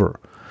takes over,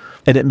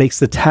 and it makes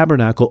the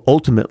tabernacle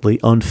ultimately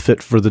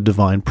unfit for the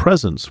divine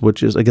presence,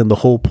 which is, again, the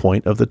whole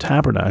point of the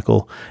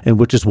tabernacle, and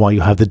which is why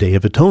you have the Day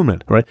of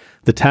Atonement, right?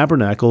 The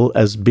tabernacle,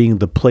 as being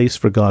the place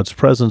for God's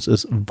presence,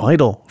 is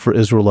vital for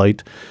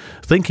Israelite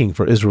thinking,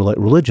 for Israelite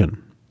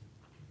religion.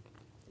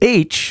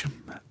 H,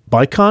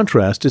 by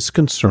contrast, is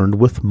concerned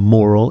with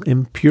moral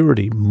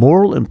impurity.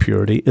 Moral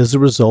impurity is a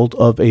result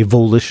of a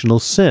volitional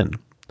sin.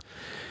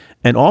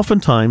 And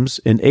oftentimes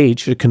in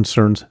H, it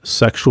concerns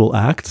sexual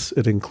acts.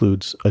 It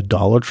includes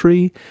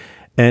idolatry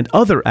and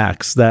other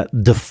acts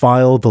that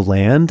defile the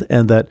land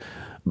and that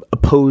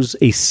pose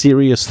a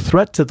serious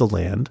threat to the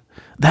land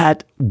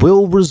that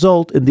will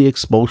result in the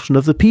expulsion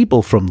of the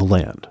people from the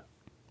land,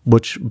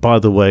 which, by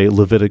the way,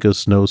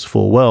 Leviticus knows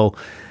full well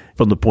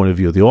from the point of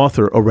view of the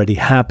author already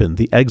happened,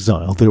 the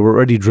exile. They were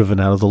already driven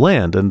out of the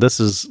land. And this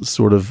is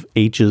sort of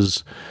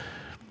H's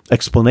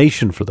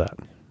explanation for that.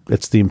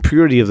 It's the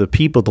impurity of the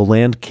people. The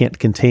land can't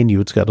contain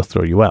you. It's got to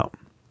throw you out.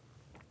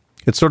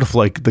 It's sort of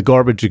like the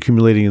garbage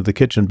accumulating in the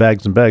kitchen,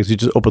 bags and bags. You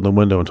just open the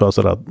window and toss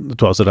it out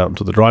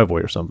into the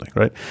driveway or something,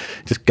 right?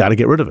 Just got to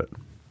get rid of it.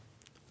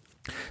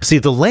 See,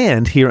 the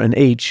land here in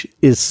H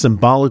is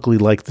symbolically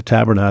like the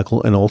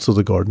tabernacle and also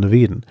the Garden of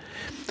Eden.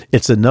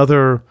 It's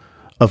another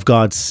of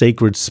God's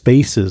sacred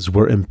spaces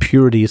where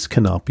impurities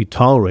cannot be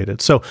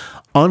tolerated. So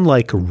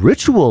unlike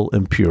ritual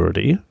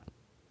impurity,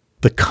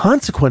 the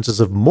consequences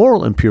of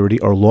moral impurity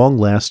are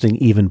long-lasting,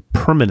 even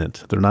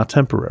permanent. They're not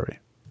temporary.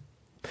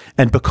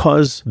 And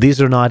because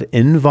these are not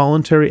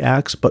involuntary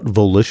acts but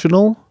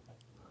volitional,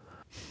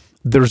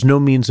 there's no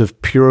means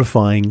of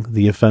purifying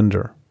the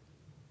offender.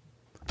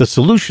 The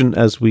solution,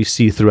 as we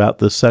see throughout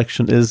this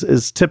section,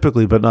 is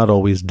typically, but not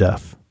always,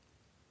 death.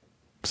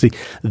 See,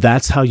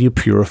 that's how you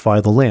purify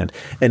the land.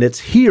 And it's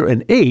here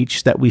in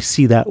H that we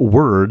see that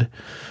word,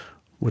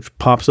 which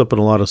pops up in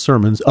a lot of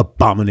sermons,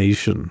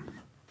 abomination.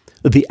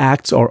 The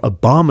acts are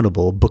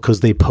abominable because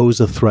they pose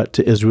a threat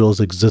to Israel's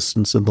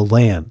existence in the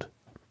land.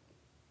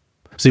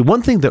 See,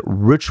 one thing that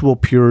ritual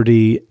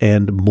purity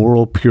and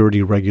moral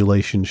purity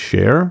regulations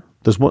share,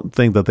 there's one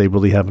thing that they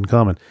really have in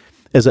common,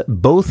 is that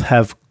both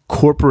have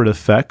corporate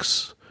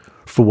effects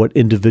for what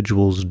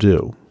individuals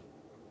do,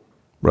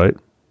 right?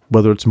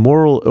 Whether it's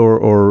moral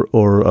or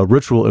a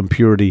ritual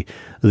impurity,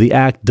 the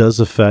act does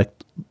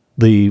affect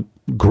the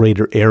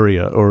greater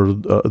area or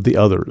the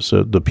others,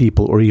 the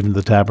people, or even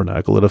the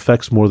tabernacle. It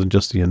affects more than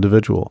just the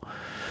individual.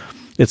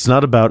 It's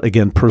not about,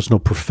 again, personal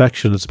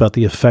perfection. It's about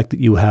the effect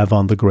that you have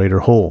on the greater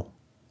whole.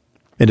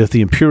 And if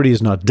the impurity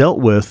is not dealt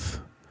with,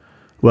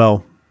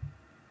 well,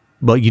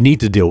 you need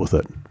to deal with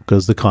it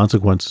because the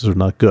consequences are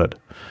not good.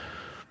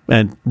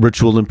 And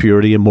ritual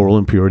impurity and moral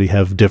impurity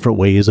have different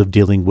ways of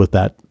dealing with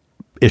that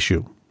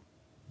issue.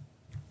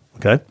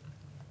 Okay?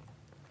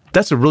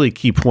 That's a really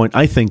key point,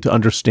 I think, to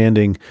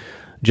understanding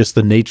just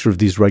the nature of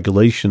these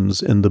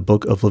regulations in the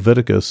book of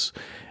Leviticus,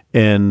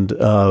 and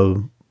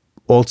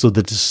also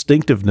the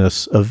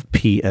distinctiveness of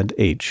P and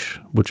H,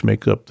 which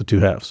make up the two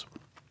halves.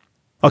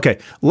 Okay,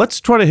 let's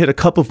try to hit a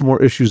couple of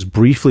more issues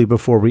briefly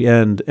before we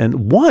end.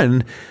 And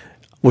one,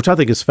 which I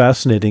think is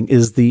fascinating,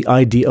 is the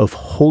idea of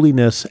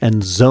holiness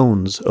and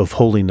zones of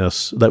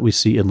holiness that we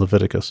see in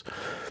Leviticus.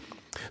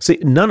 See,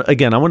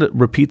 again, I want to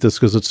repeat this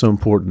because it's so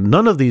important.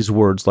 None of these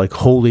words like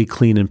holy,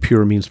 clean, and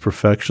pure means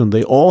perfection.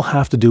 They all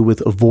have to do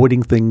with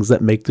avoiding things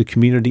that make the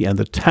community and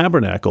the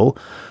tabernacle,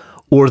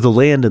 or the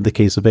land in the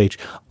case of H,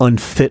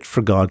 unfit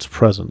for God's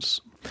presence.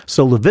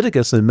 So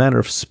Leviticus, in a manner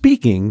of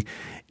speaking,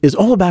 is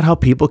all about how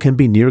people can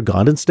be near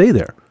God and stay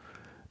there.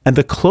 And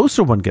the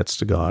closer one gets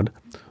to God,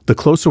 the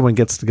closer one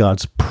gets to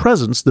God's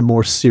presence, the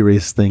more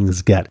serious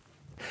things get.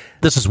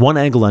 This is one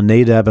angle on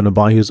Nadab and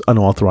Abihu's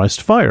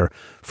unauthorized fire,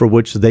 for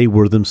which they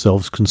were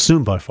themselves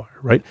consumed by fire,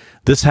 right?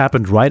 This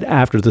happened right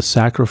after the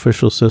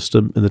sacrificial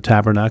system in the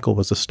tabernacle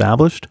was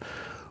established,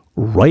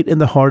 right in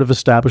the heart of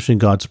establishing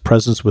God's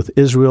presence with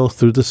Israel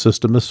through the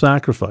system of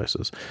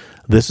sacrifices.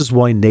 This is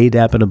why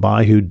Nadab and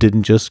Abihu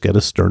didn't just get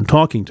a stern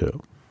talking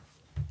to.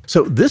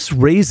 So this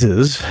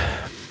raises,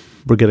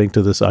 we're getting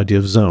to this idea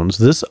of zones,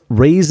 this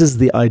raises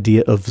the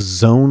idea of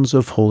zones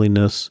of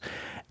holiness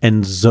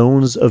and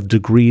zones of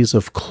degrees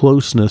of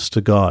closeness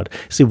to God.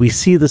 See, we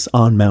see this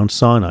on Mount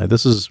Sinai.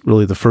 This is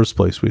really the first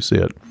place we see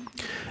it.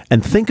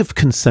 And think of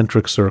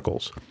concentric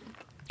circles.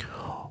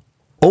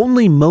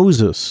 Only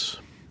Moses,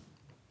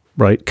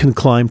 right, can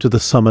climb to the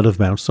summit of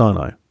Mount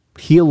Sinai.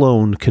 He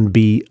alone can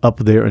be up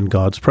there in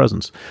God's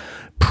presence.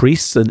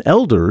 Priests and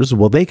elders,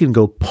 well, they can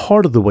go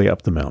part of the way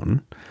up the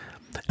mountain.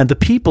 And the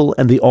people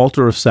and the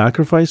altar of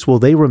sacrifice, well,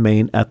 they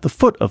remain at the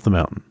foot of the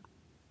mountain.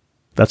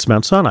 That's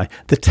Mount Sinai.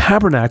 The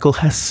tabernacle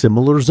has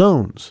similar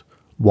zones.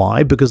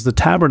 Why? Because the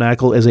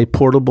tabernacle is a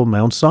portable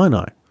Mount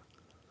Sinai.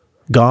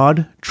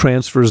 God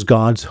transfers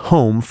God's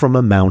home from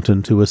a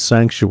mountain to a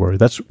sanctuary.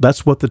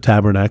 That's what the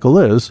tabernacle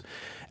is.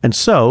 And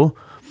so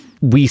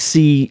we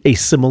see a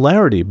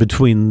similarity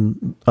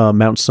between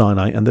Mount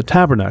Sinai and the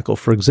tabernacle.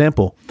 For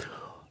example,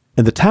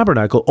 in the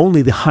tabernacle,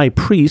 only the high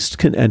priest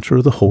can enter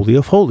the Holy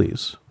of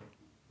Holies,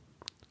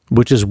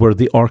 which is where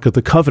the Ark of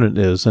the Covenant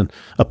is, and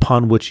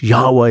upon which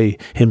Yahweh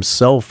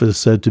himself is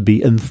said to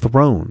be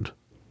enthroned.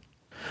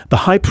 The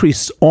high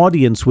priest's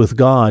audience with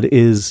God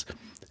is,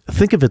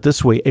 think of it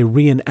this way, a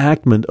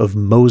reenactment of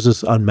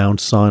Moses on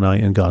Mount Sinai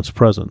in God's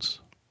presence.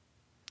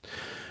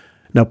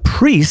 Now,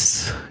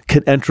 priests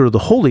can enter the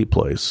holy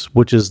place,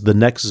 which is the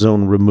next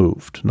zone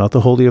removed, not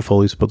the Holy of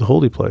Holies, but the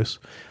holy place.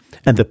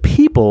 And the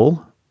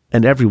people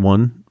and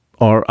everyone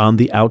are on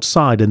the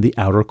outside in the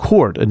outer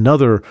court,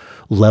 another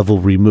level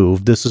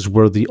removed. This is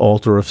where the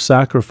altar of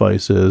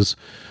sacrifice is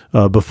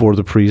before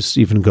the priests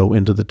even go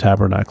into the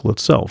tabernacle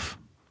itself.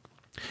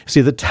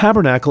 See, the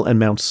tabernacle and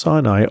Mount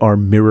Sinai are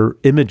mirror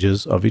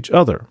images of each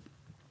other.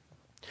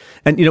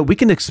 And, we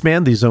can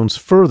expand these zones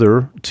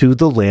further to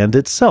the land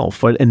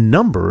itself. Right? In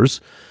Numbers,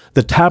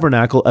 the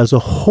tabernacle as a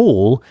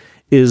whole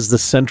is the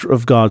center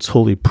of God's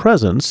holy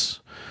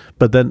presence.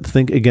 But then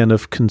think again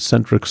of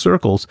concentric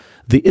circles.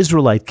 The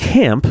Israelite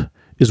camp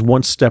is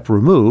one step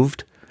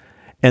removed,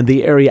 and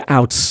the area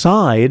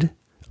outside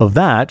of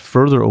that,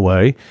 further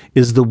away,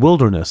 is the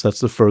wilderness.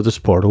 That's the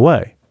furthest part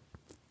away.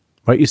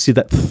 Right? You see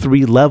that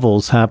three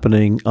levels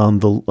happening on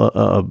the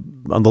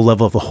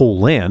level of the whole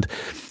land.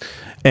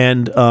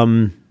 And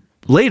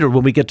later,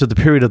 when we get to the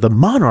period of the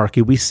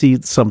monarchy, we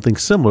see something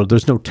similar.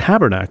 There's no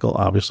tabernacle,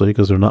 obviously,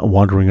 because they're not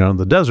wandering around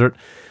the desert.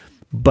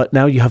 But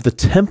now you have the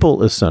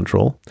temple is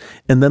central,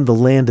 and then the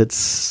land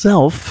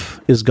itself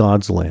is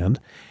God's land.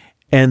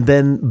 And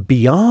then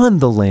beyond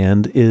the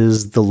land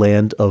is the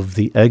land of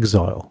the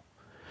exile.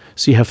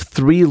 So you have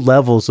three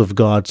levels of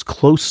God's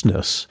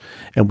closeness,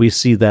 and we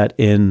see that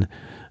in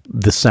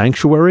the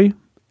sanctuary,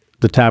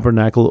 the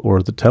tabernacle,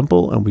 or the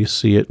temple, and we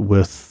see it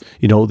with,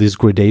 these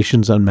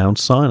gradations on Mount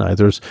Sinai.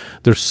 There's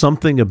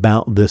something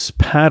about this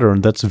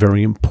pattern that's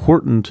very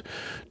important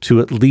to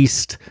at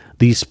least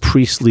these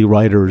priestly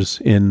writers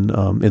in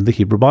the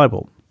Hebrew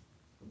Bible.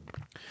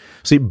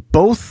 See,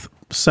 both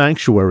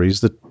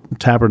sanctuaries, the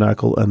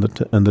tabernacle and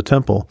the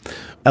temple,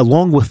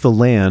 along with the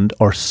land,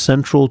 are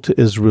central to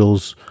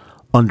Israel's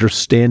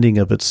understanding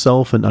of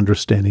itself and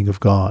understanding of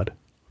God.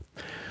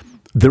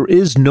 There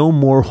is no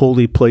more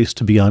holy place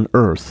to be on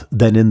earth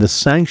than in the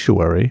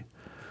sanctuary,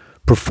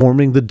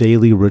 performing the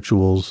daily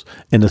rituals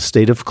in a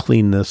state of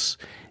cleanness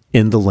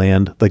in the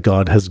land that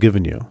God has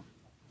given you.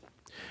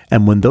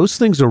 And when those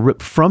things are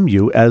ripped from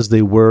you, as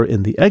they were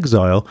in the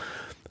exile,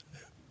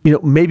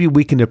 maybe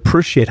we can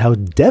appreciate how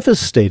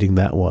devastating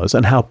that was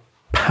and how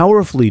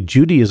powerfully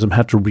Judaism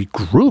had to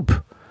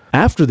regroup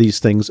after these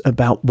things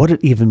about what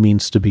it even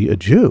means to be a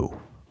Jew.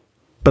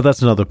 But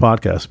that's another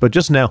podcast. But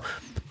just now,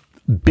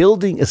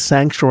 building a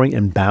sanctuary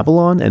in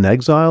Babylon in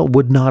exile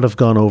would not have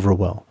gone over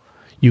well.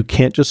 You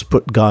can't just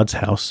put God's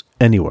house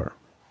anywhere.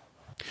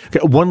 Okay,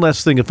 one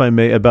last thing, if I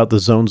may, about the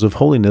zones of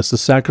holiness. The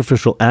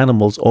sacrificial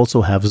animals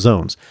also have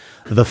zones.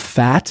 The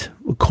fat,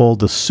 called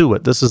the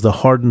suet, this is the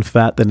hardened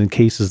fat that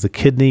encases the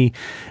kidney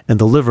and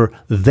the liver.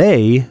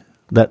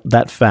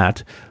 That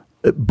fat,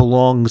 it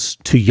belongs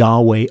to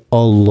Yahweh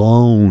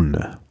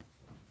alone.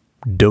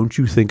 Don't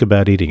you think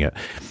about eating it.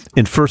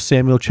 In 1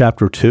 Samuel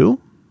chapter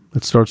 2,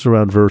 it starts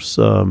around verse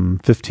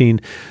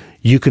 15,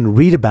 you can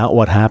read about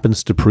what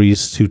happens to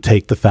priests who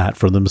take the fat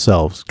for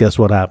themselves. Guess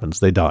what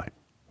happens? They die,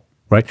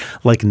 right?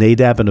 Like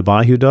Nadab and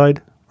Abihu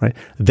died, right?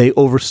 They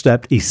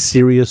overstepped a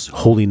serious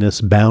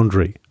holiness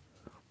boundary.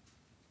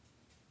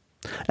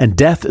 And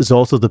death is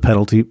also the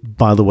penalty,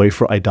 by the way,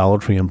 for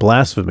idolatry and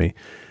blasphemy.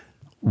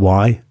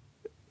 Why?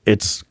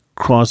 It's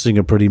crossing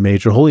a pretty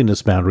major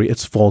holiness boundary.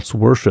 It's false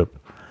worship,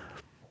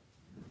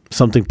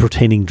 something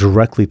pertaining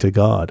directly to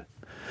God.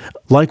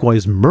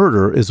 Likewise,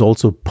 murder is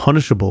also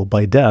punishable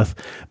by death,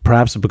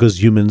 perhaps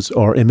because humans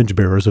are image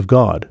bearers of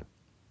God.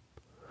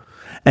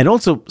 And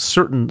also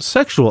certain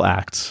sexual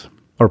acts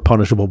are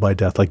punishable by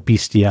death, like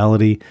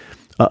bestiality,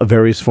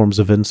 various forms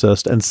of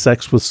incest, and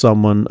sex with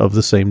someone of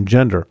the same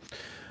gender.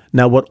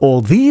 Now, what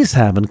all these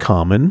have in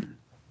common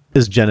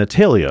is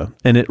genitalia,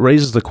 and it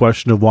raises the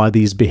question of why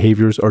these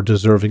behaviors are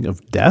deserving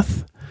of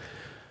death,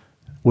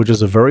 which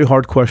is a very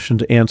hard question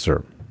to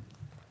answer.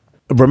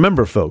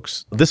 Remember,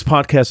 folks, this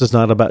podcast is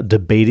not about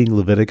debating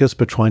Leviticus,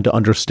 but trying to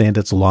understand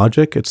its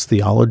logic, its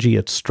theology,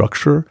 its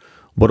structure,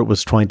 what it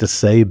was trying to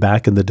say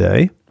back in the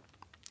day.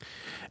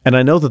 And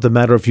I know that the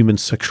matter of human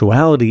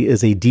sexuality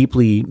is a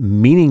deeply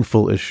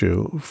meaningful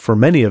issue for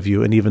many of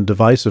you and even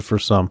divisive for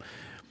some.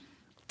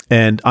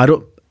 And I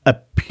don't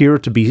appear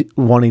to be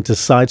wanting to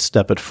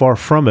sidestep it. Far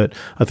from it.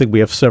 I think we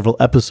have several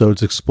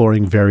episodes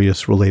exploring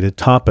various related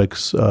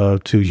topics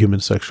to human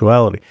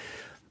sexuality.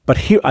 But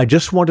here, I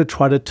just want to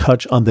try to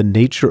touch on the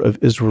nature of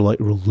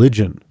Israelite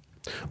religion.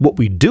 What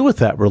we do with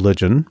that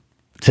religion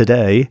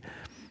today,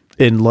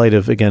 in light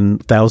of, again,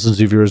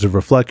 thousands of years of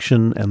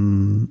reflection,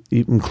 and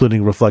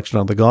including reflection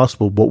on the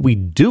gospel, what we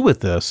do with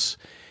this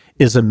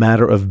is a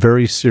matter of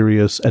very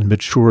serious and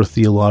mature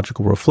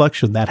theological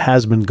reflection that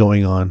has been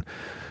going on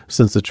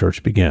since the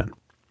church began.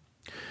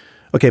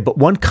 Okay, but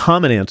one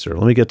common answer,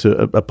 let me get to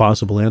a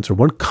possible answer.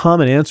 One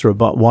common answer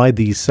about why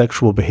these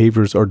sexual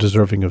behaviors are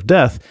deserving of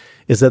death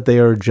is that they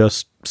are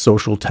just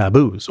social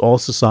taboos. All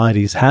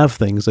societies have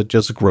things that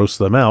just gross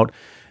them out.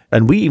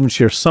 And we even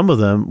share some of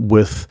them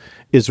with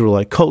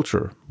Israelite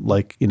culture,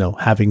 like,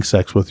 having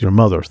sex with your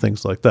mother,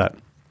 things like that.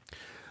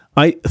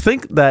 I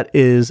think that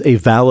is a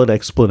valid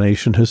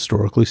explanation,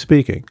 historically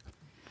speaking.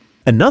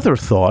 Another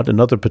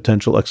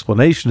potential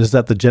explanation is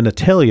that the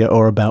genitalia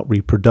are about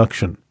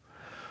reproduction.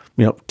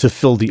 To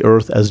fill the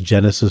earth as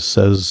Genesis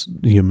says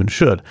humans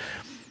should.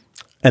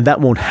 And that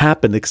won't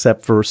happen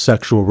except for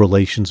sexual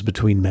relations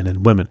between men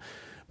and women.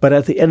 But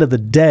at the end of the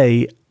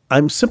day,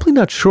 I'm simply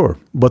not sure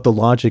what the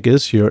logic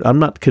is here. I'm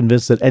not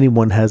convinced that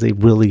anyone has a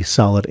really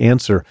solid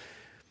answer.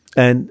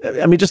 And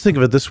I mean, just think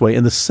of it this way.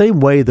 In the same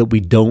way that we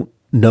don't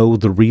know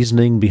the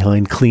reasoning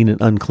behind clean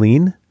and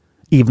unclean,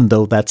 even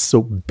though that's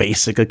so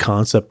basic a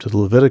concept to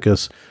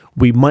Leviticus,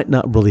 we might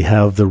not really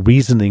have the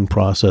reasoning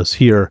process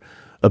here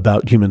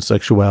about human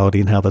sexuality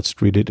and how that's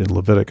treated in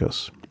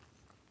Leviticus.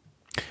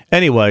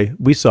 Anyway,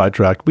 we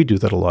sidetracked. We do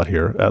that a lot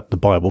here at the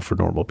Bible for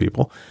Normal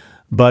People.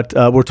 But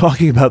we're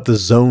talking about the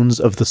zones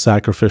of the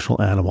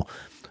sacrificial animal.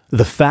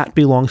 The fat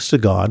belongs to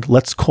God.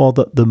 Let's call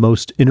the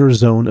most inner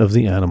zone of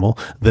the animal.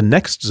 The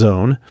next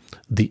zone,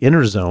 the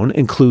inner zone,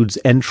 includes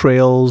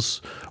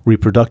entrails,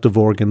 reproductive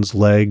organs,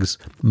 legs.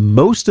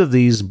 Most of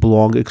these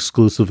belong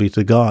exclusively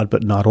to God,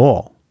 but not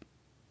all.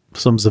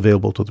 Some's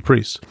available to the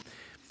priest.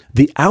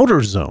 The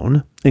outer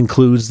zone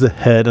includes the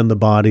head and the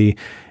body,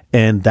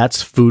 and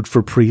that's food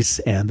for priests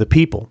and the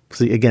people.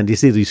 See, again, do you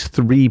see these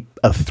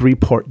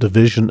three-part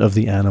division of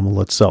the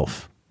animal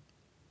itself?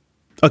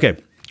 Okay,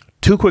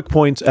 2 quick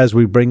points as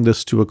we bring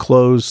this to a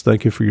close.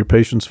 Thank you for your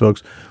patience,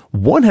 folks.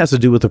 One has to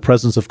do with the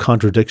presence of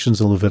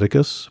contradictions in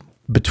Leviticus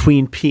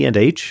between P and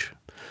H,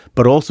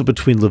 but also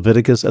between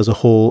Leviticus as a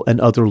whole and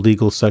other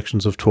legal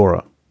sections of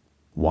Torah.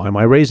 Why am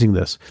I raising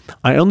this?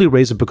 I only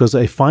raise it because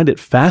I find it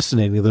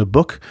fascinating that a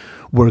book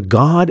where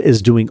God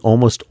is doing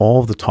almost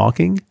all of the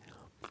talking,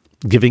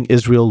 giving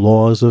Israel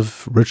laws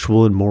of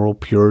ritual and moral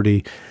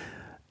purity.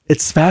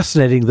 It's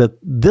fascinating that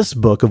this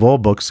book, of all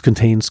books,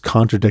 contains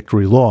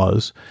contradictory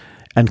laws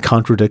and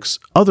contradicts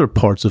other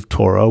parts of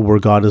Torah where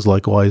God is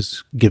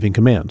likewise giving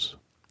commands.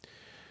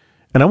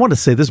 And I want to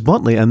say this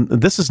bluntly, and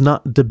this is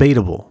not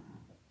debatable.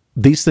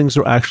 These things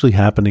are actually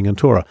happening in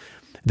Torah.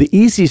 The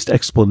easiest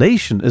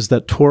explanation is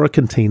that Torah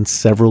contains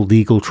several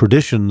legal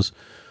traditions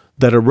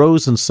that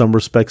arose in some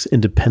respects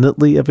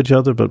independently of each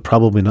other, but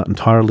probably not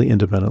entirely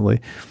independently,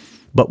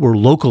 but were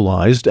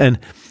localized. And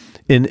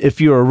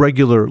if you're a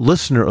regular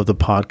listener of the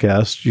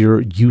podcast,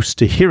 you're used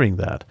to hearing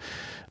that.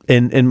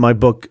 In my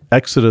book,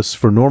 Exodus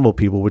for Normal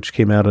People, which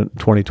came out in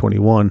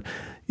 2021,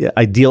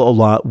 I deal a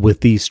lot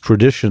with these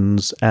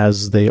traditions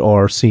as they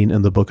are seen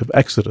in the book of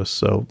Exodus.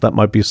 So that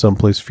might be some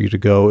place for you to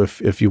go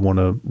if you want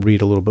to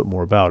read a little bit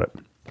more about it.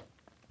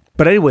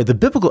 But anyway, the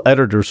biblical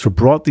editors who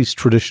brought these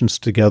traditions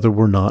together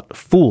were not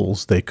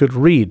fools. They could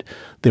read.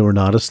 They were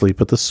not asleep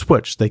at the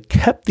switch. They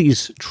kept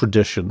these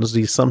traditions,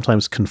 these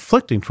sometimes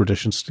conflicting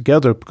traditions,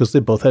 together because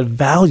they both had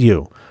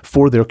value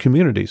for their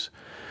communities.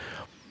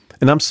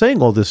 And I'm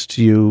saying all this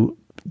to you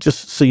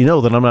just so you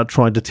know that I'm not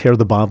trying to tear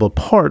the Bible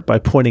apart by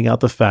pointing out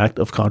the fact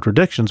of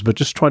contradictions, but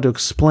just trying to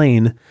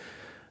explain,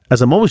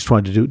 as I'm always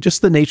trying to do,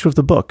 just the nature of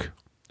the book,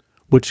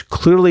 which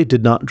clearly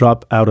did not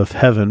drop out of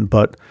heaven,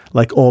 but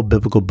like all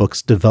biblical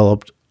books,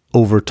 developed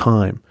over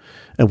time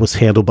and was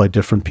handled by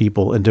different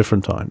people in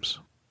different times.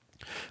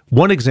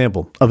 One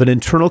example of an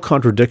internal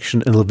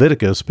contradiction in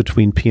Leviticus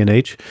between P and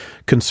H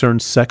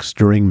concerns sex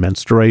during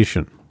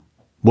menstruation.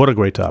 What a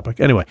great topic.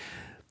 Anyway,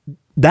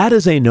 that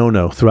is a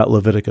no-no throughout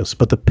Leviticus,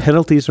 but the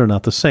penalties are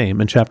not the same.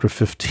 In chapter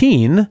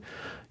 15,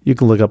 you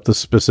can look up the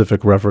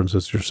specific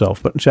references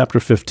yourself, but in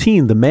chapter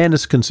 15, the man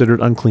is considered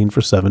unclean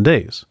for 7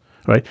 days.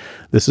 Right?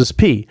 This is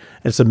P.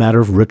 It's a matter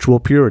of ritual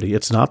purity.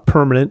 It's not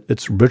permanent.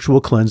 It's ritual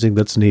cleansing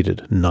that's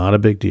needed. Not a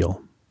big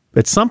deal.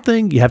 It's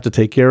something, you have to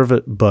take care of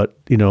it, but,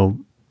 you're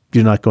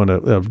not going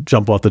to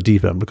jump off the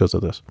deep end because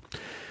of this.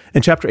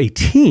 In chapter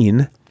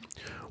 18,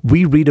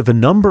 we read of a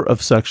number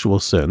of sexual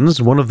sins,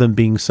 one of them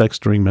being sex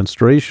during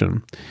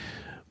menstruation.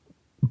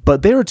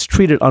 But there it's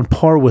treated on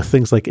par with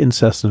things like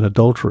incest and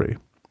adultery.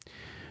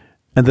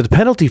 And the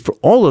penalty for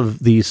all of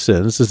these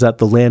sins is that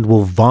the land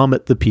will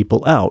vomit the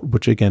people out,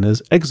 which again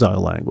is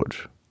exile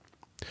language.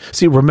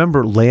 See,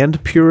 remember,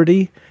 land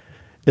purity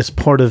is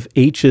part of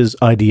H's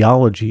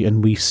ideology,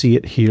 and we see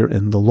it here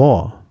in the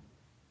law.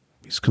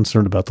 He's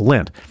concerned about the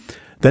land.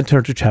 Then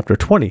turn to chapter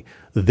 20.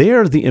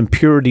 There, the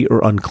impurity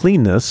or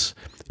uncleanness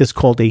is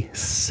called a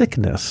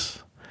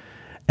sickness.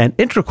 And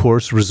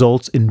intercourse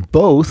results in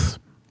both,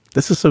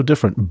 this is so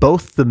different,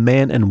 both the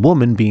man and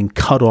woman being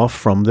cut off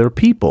from their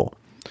people.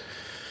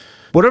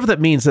 Whatever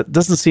that means, that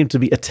doesn't seem to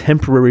be a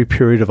temporary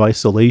period of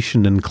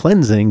isolation and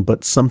cleansing,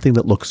 but something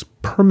that looks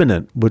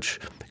permanent, which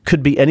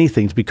could be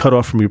anything. To be cut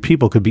off from your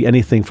people could be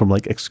anything from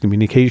like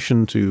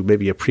excommunication to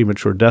maybe a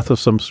premature death of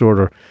some sort,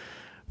 or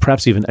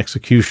perhaps even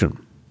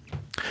execution.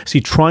 See,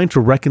 trying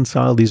to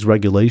reconcile these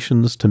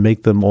regulations to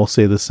make them all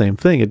say the same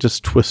thing, it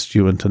just twists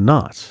you into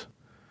knots.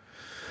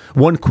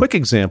 One quick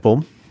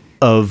example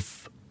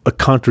of a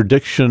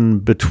contradiction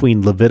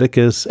between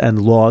Leviticus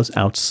and laws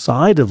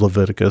outside of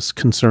Leviticus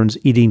concerns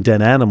eating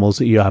dead animals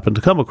that you happen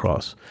to come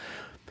across.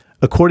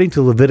 According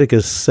to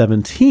Leviticus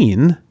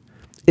 17,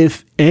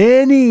 if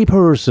any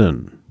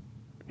person,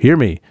 hear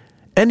me,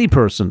 any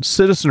person,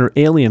 citizen or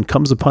alien,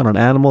 comes upon an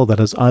animal that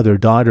has either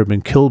died or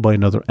been killed by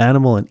another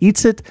animal and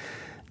eats it,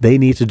 they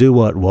need to do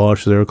what?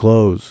 Wash their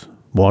clothes,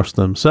 wash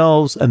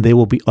themselves, and they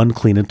will be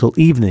unclean until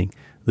evening.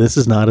 This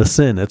is not a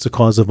sin. It's a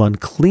cause of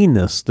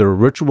uncleanness. There are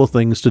ritual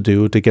things to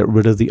do to get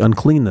rid of the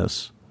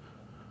uncleanness.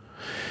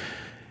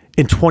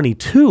 In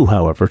 22,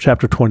 however,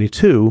 chapter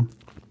 22,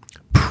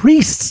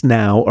 priests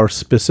now are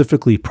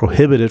specifically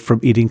prohibited from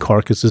eating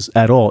carcasses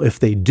at all. If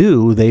they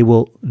do, they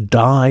will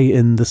die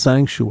in the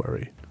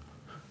sanctuary.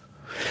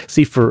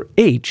 See, for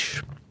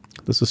H,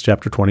 this is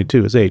chapter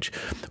 22, is H.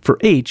 For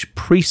H,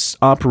 priests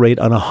operate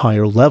on a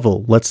higher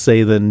level, let's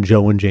say, than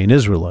Joe and Jane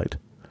Israelite.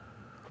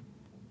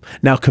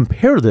 Now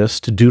compare this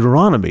to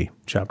Deuteronomy,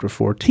 chapter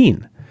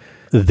 14.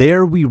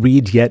 There we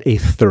read yet a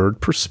third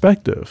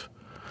perspective,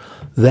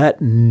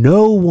 that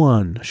no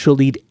one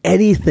shall eat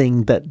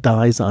anything that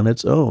dies on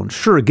its own.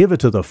 Sure, give it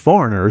to the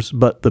foreigners,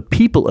 but the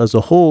people as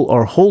a whole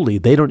are holy.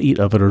 They don't eat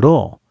of it at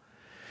all.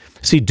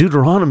 See,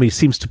 Deuteronomy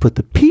seems to put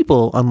the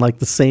people on like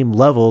the same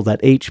level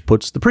that H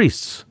puts the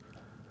priests.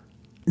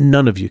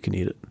 None of you can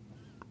eat it.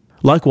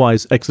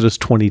 Likewise, Exodus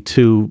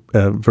 22,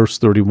 verse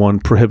 31,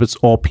 prohibits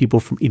all people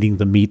from eating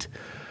the meat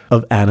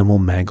of animal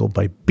mangled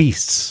by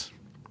beasts.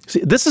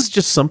 See, this is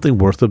just something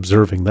worth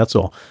observing, that's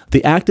all.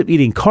 The act of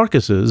eating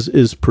carcasses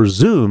is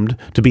presumed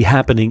to be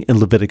happening in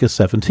Leviticus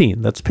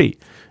 17, that's P.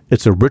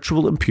 It's a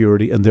ritual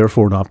impurity and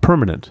therefore not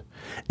permanent.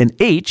 In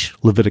H,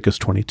 Leviticus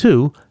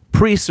 22,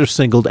 priests are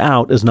singled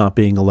out as not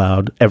being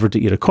allowed ever to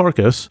eat a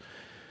carcass,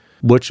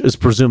 which is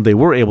presumed they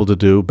were able to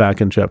do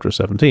back in chapter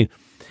 17.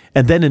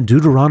 And then in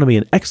Deuteronomy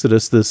and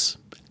Exodus, this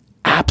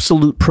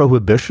absolute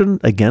prohibition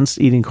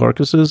against eating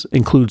carcasses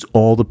includes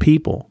all the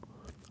people.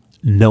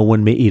 No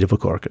one may eat of a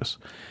carcass.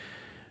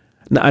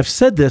 Now, I've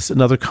said this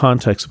in other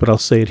contexts, but I'll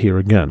say it here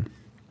again.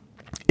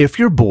 If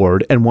you're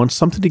bored and want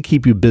something to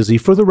keep you busy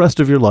for the rest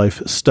of your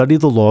life, study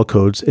the law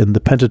codes in the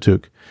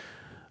Pentateuch.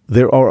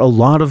 There are a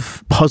lot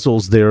of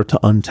puzzles there to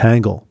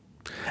untangle.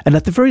 And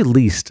at the very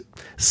least,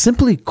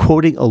 simply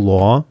quoting a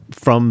law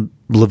from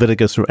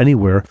Leviticus or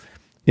anywhere,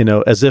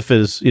 as if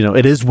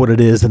it is what it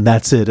is and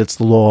that's it. It's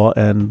the law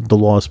and the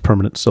law is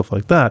permanent, stuff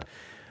like that.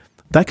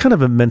 That kind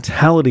of a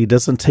mentality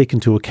doesn't take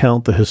into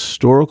account the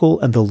historical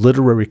and the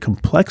literary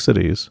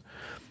complexities,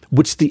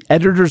 which the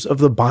editors of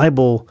the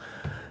Bible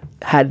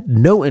had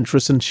no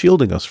interest in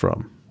shielding us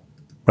from.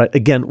 Right?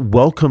 Again,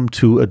 welcome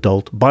to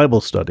adult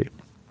Bible study.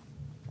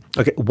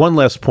 Okay, one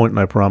last point, and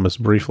I promise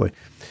briefly.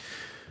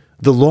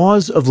 The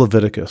laws of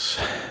Leviticus,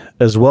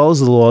 as well as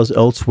the laws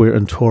elsewhere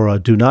in Torah,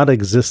 do not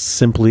exist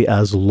simply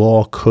as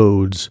law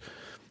codes,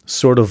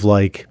 sort of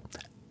like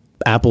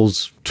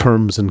Apple's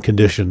terms and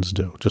conditions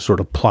do, just sort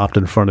of plopped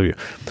in front of you.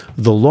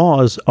 The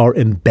laws are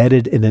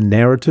embedded in a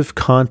narrative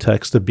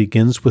context that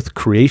begins with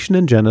creation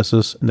in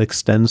Genesis and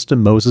extends to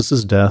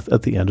Moses' death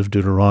at the end of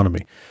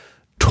Deuteronomy.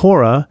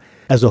 Torah,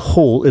 as a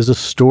whole, is a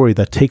story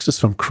that takes us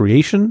from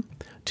creation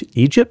to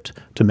Egypt,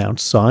 to Mount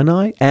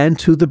Sinai, and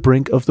to the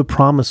brink of the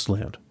Promised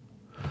Land.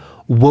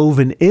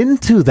 Woven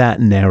into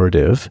that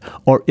narrative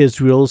are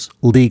Israel's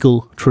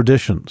legal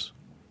traditions.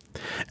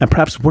 And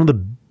perhaps one of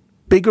the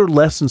bigger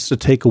lessons to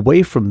take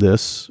away from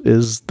this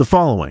is the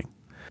following.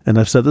 And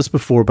I've said this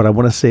before, but I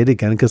want to say it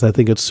again because I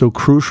think it's so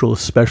crucial,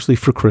 especially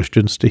for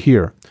Christians to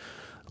hear.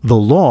 The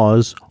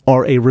laws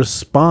are a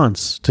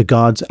response to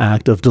God's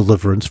act of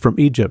deliverance from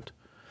Egypt.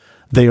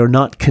 They are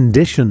not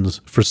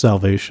conditions for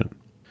salvation.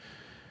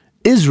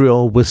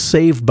 Israel was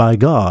saved by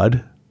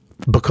God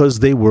because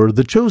they were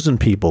the chosen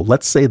people.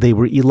 Let's say they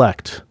were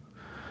elect.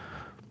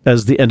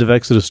 As the end of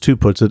Exodus 2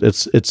 puts it,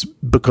 it's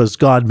because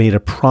God made a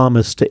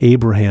promise to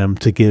Abraham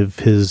to give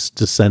his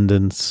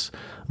descendants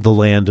the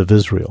land of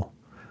Israel.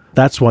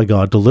 That's why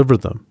God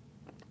delivered them.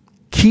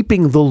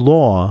 Keeping the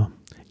law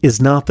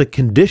is not the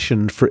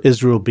condition for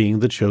Israel being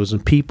the chosen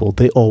people.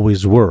 They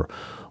always were.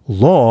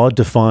 Law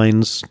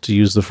defines, to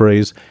use the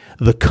phrase,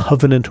 the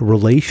covenant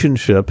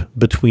relationship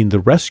between the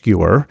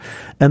rescuer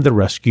and the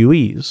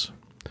rescuees.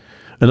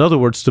 In other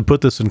words, to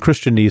put this in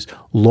Christianese,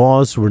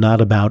 laws were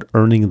not about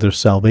earning their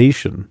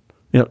salvation.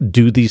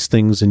 Do these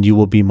things and you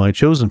will be my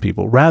chosen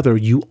people. Rather,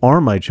 you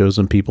are my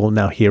chosen people.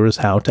 Now here is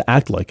how to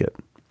act like it.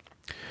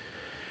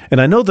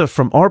 And I know that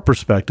from our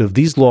perspective,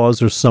 these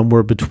laws are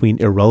somewhere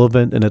between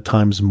irrelevant and at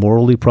times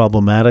morally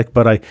problematic,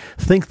 but I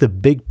think the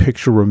big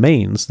picture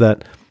remains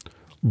that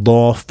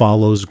law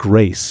follows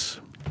grace.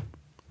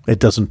 It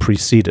doesn't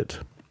precede it.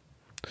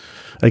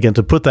 Again,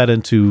 to put that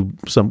into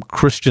some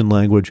Christian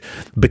language,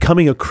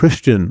 becoming a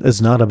Christian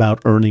is not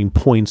about earning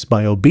points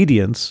by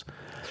obedience,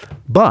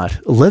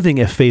 but living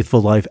a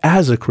faithful life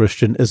as a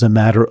Christian is a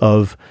matter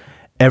of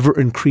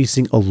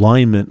ever-increasing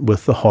alignment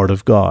with the heart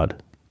of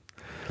God.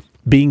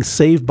 Being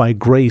saved by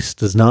grace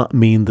does not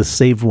mean the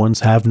saved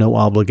ones have no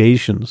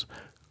obligations.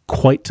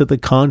 Quite to the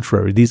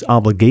contrary, these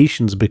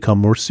obligations become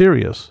more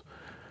serious.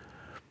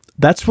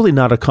 That's really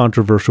not a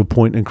controversial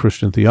point in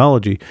Christian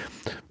theology,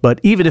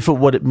 but even if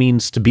what it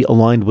means to be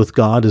aligned with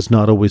God is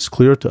not always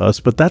clear to us,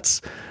 but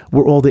that's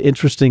where all the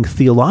interesting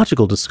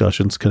theological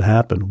discussions can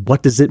happen.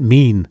 What does it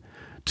mean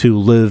to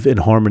live in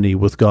harmony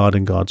with God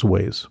and God's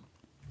ways?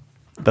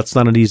 That's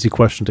not an easy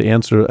question to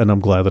answer, and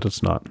I'm glad that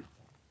it's not.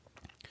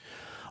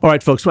 All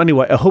right, folks. So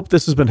anyway, I hope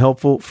this has been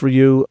helpful for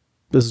you.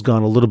 This has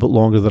gone a little bit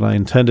longer than I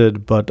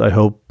intended, but I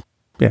hope,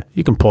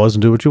 you can pause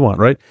and do what you want,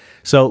 right?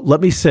 So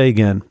let me say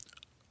again,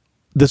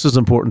 this is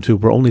important too.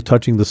 We're only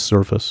touching the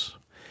surface.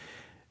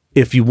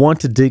 If you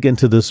want to dig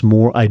into this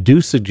more, I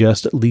do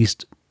suggest at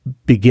least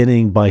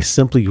beginning by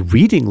simply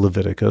reading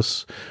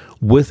Leviticus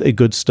with a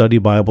good study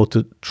Bible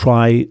to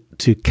try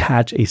to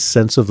catch a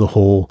sense of the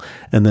whole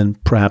and then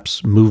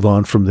perhaps move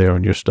on from there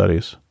in your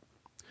studies.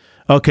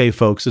 Okay,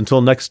 folks,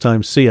 until next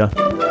time, see ya.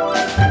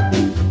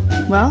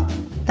 Well,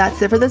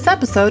 that's it for this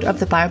episode of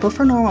the Bible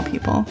for Normal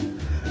People.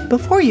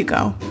 Before you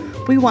go,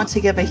 we want to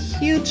give a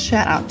huge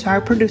shout out to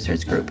our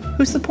producers group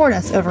who support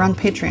us over on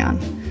Patreon.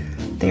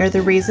 They are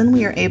the reason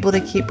we are able to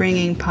keep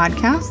bringing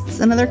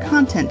podcasts and other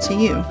content to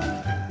you.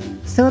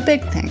 So a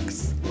big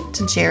thanks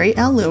to Jerry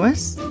L.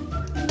 Lewis,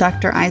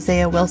 Dr.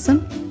 Isaiah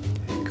Wilson,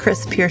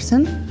 Chris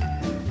Pearson,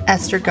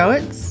 Esther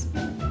Goetz,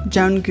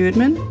 Joan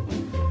Goodman,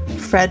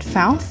 Fred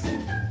Fouth,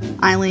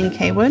 Eileen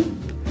Kaywood,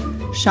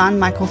 Sean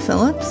Michael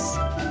Phillips,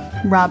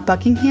 Rob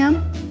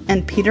Buckingham,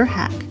 and Peter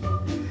Hack.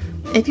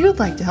 If you would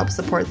like to help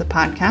support the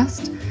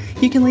podcast,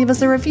 you can leave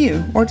us a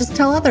review or just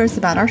tell others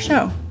about our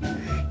show.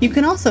 You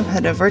can also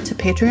head over to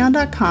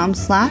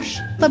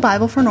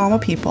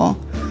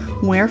patreon.com/thebiblefornormalpeople,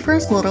 where for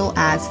as little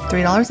as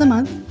 $3 a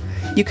month,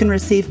 you can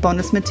receive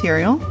bonus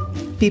material,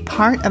 be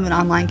part of an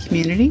online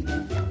community,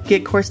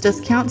 get course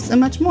discounts, and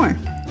much more.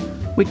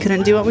 We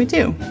couldn't do what we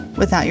do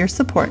without your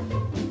support.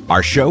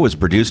 Our show is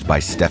produced by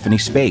Stephanie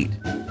Spate,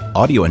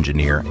 audio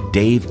engineer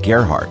Dave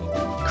Gerhardt,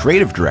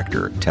 creative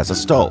director Tessa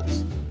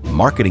Stoltz,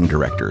 marketing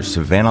director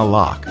Savannah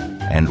Locke,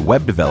 and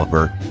web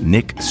developer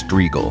Nick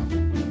Striegel.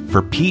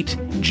 For Pete,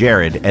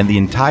 Jared, and the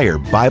entire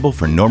Bible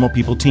for Normal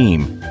People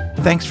team,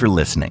 thanks for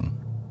listening.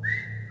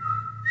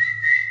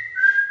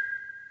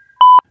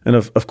 And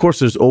of course,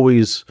 there's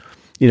always,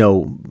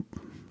 I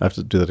have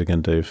to do that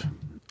again, Dave.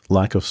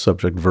 Lack of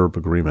subject-verb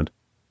agreement.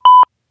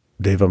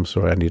 Dave, I'm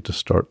sorry, I need to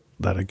start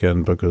that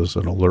again because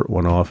an alert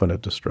went off and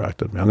it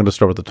distracted me. I'm going to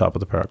start with the top of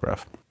the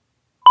paragraph.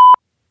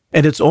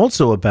 And it's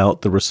also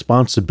about the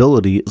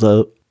responsibility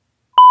of...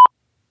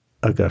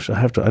 Oh gosh,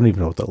 I don't even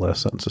know what that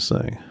last sentence is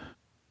saying.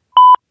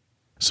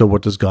 So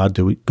what does God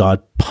do?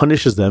 God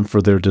punishes them for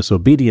their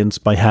disobedience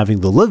by having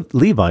the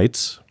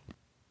Levites...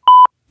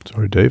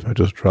 Sorry, Dave, I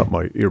just dropped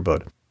my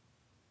earbud.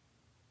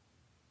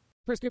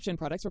 Prescription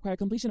products require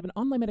completion of an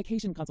online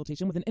medication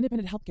consultation with an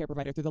independent healthcare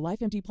provider through the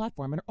LifeMD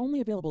platform and are only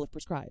available if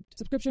prescribed.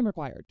 Subscription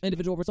required.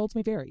 Individual results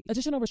may vary.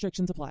 Additional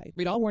restrictions apply.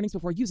 Read all warnings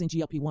before using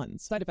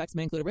GLP-1s. Side effects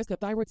may include a risk of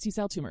thyroid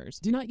C-cell tumors.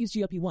 Do not use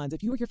GLP-1s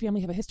if you or your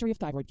family have a history of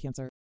thyroid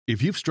cancer.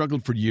 If you've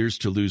struggled for years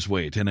to lose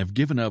weight and have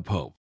given up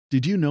hope,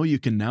 did you know you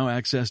can now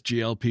access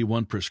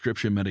GLP-1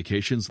 prescription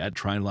medications at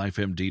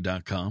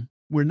TryLifeMD.com?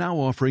 We're now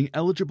offering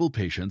eligible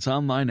patients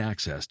online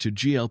access to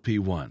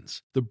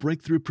GLP-1s, the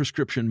breakthrough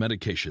prescription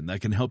medication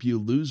that can help you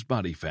lose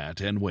body fat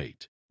and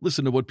weight.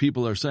 Listen to what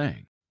people are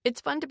saying.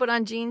 It's fun to put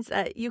on jeans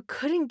that you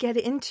couldn't get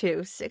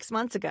into 6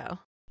 months ago.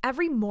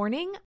 Every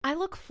morning, I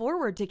look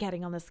forward to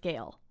getting on the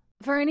scale.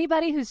 For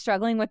anybody who's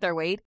struggling with their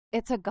weight,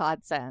 it's a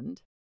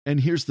godsend. And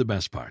here's the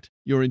best part.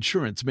 Your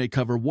insurance may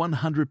cover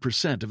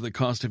 100% of the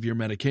cost of your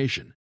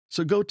medication.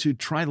 So go to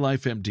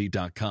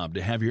TryLifeMD.com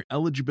to have your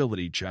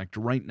eligibility checked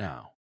right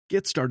now.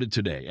 Get started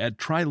today at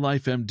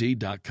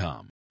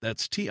TryLifeMD.com.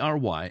 That's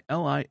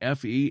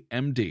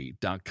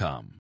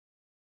TryLifeMD.com.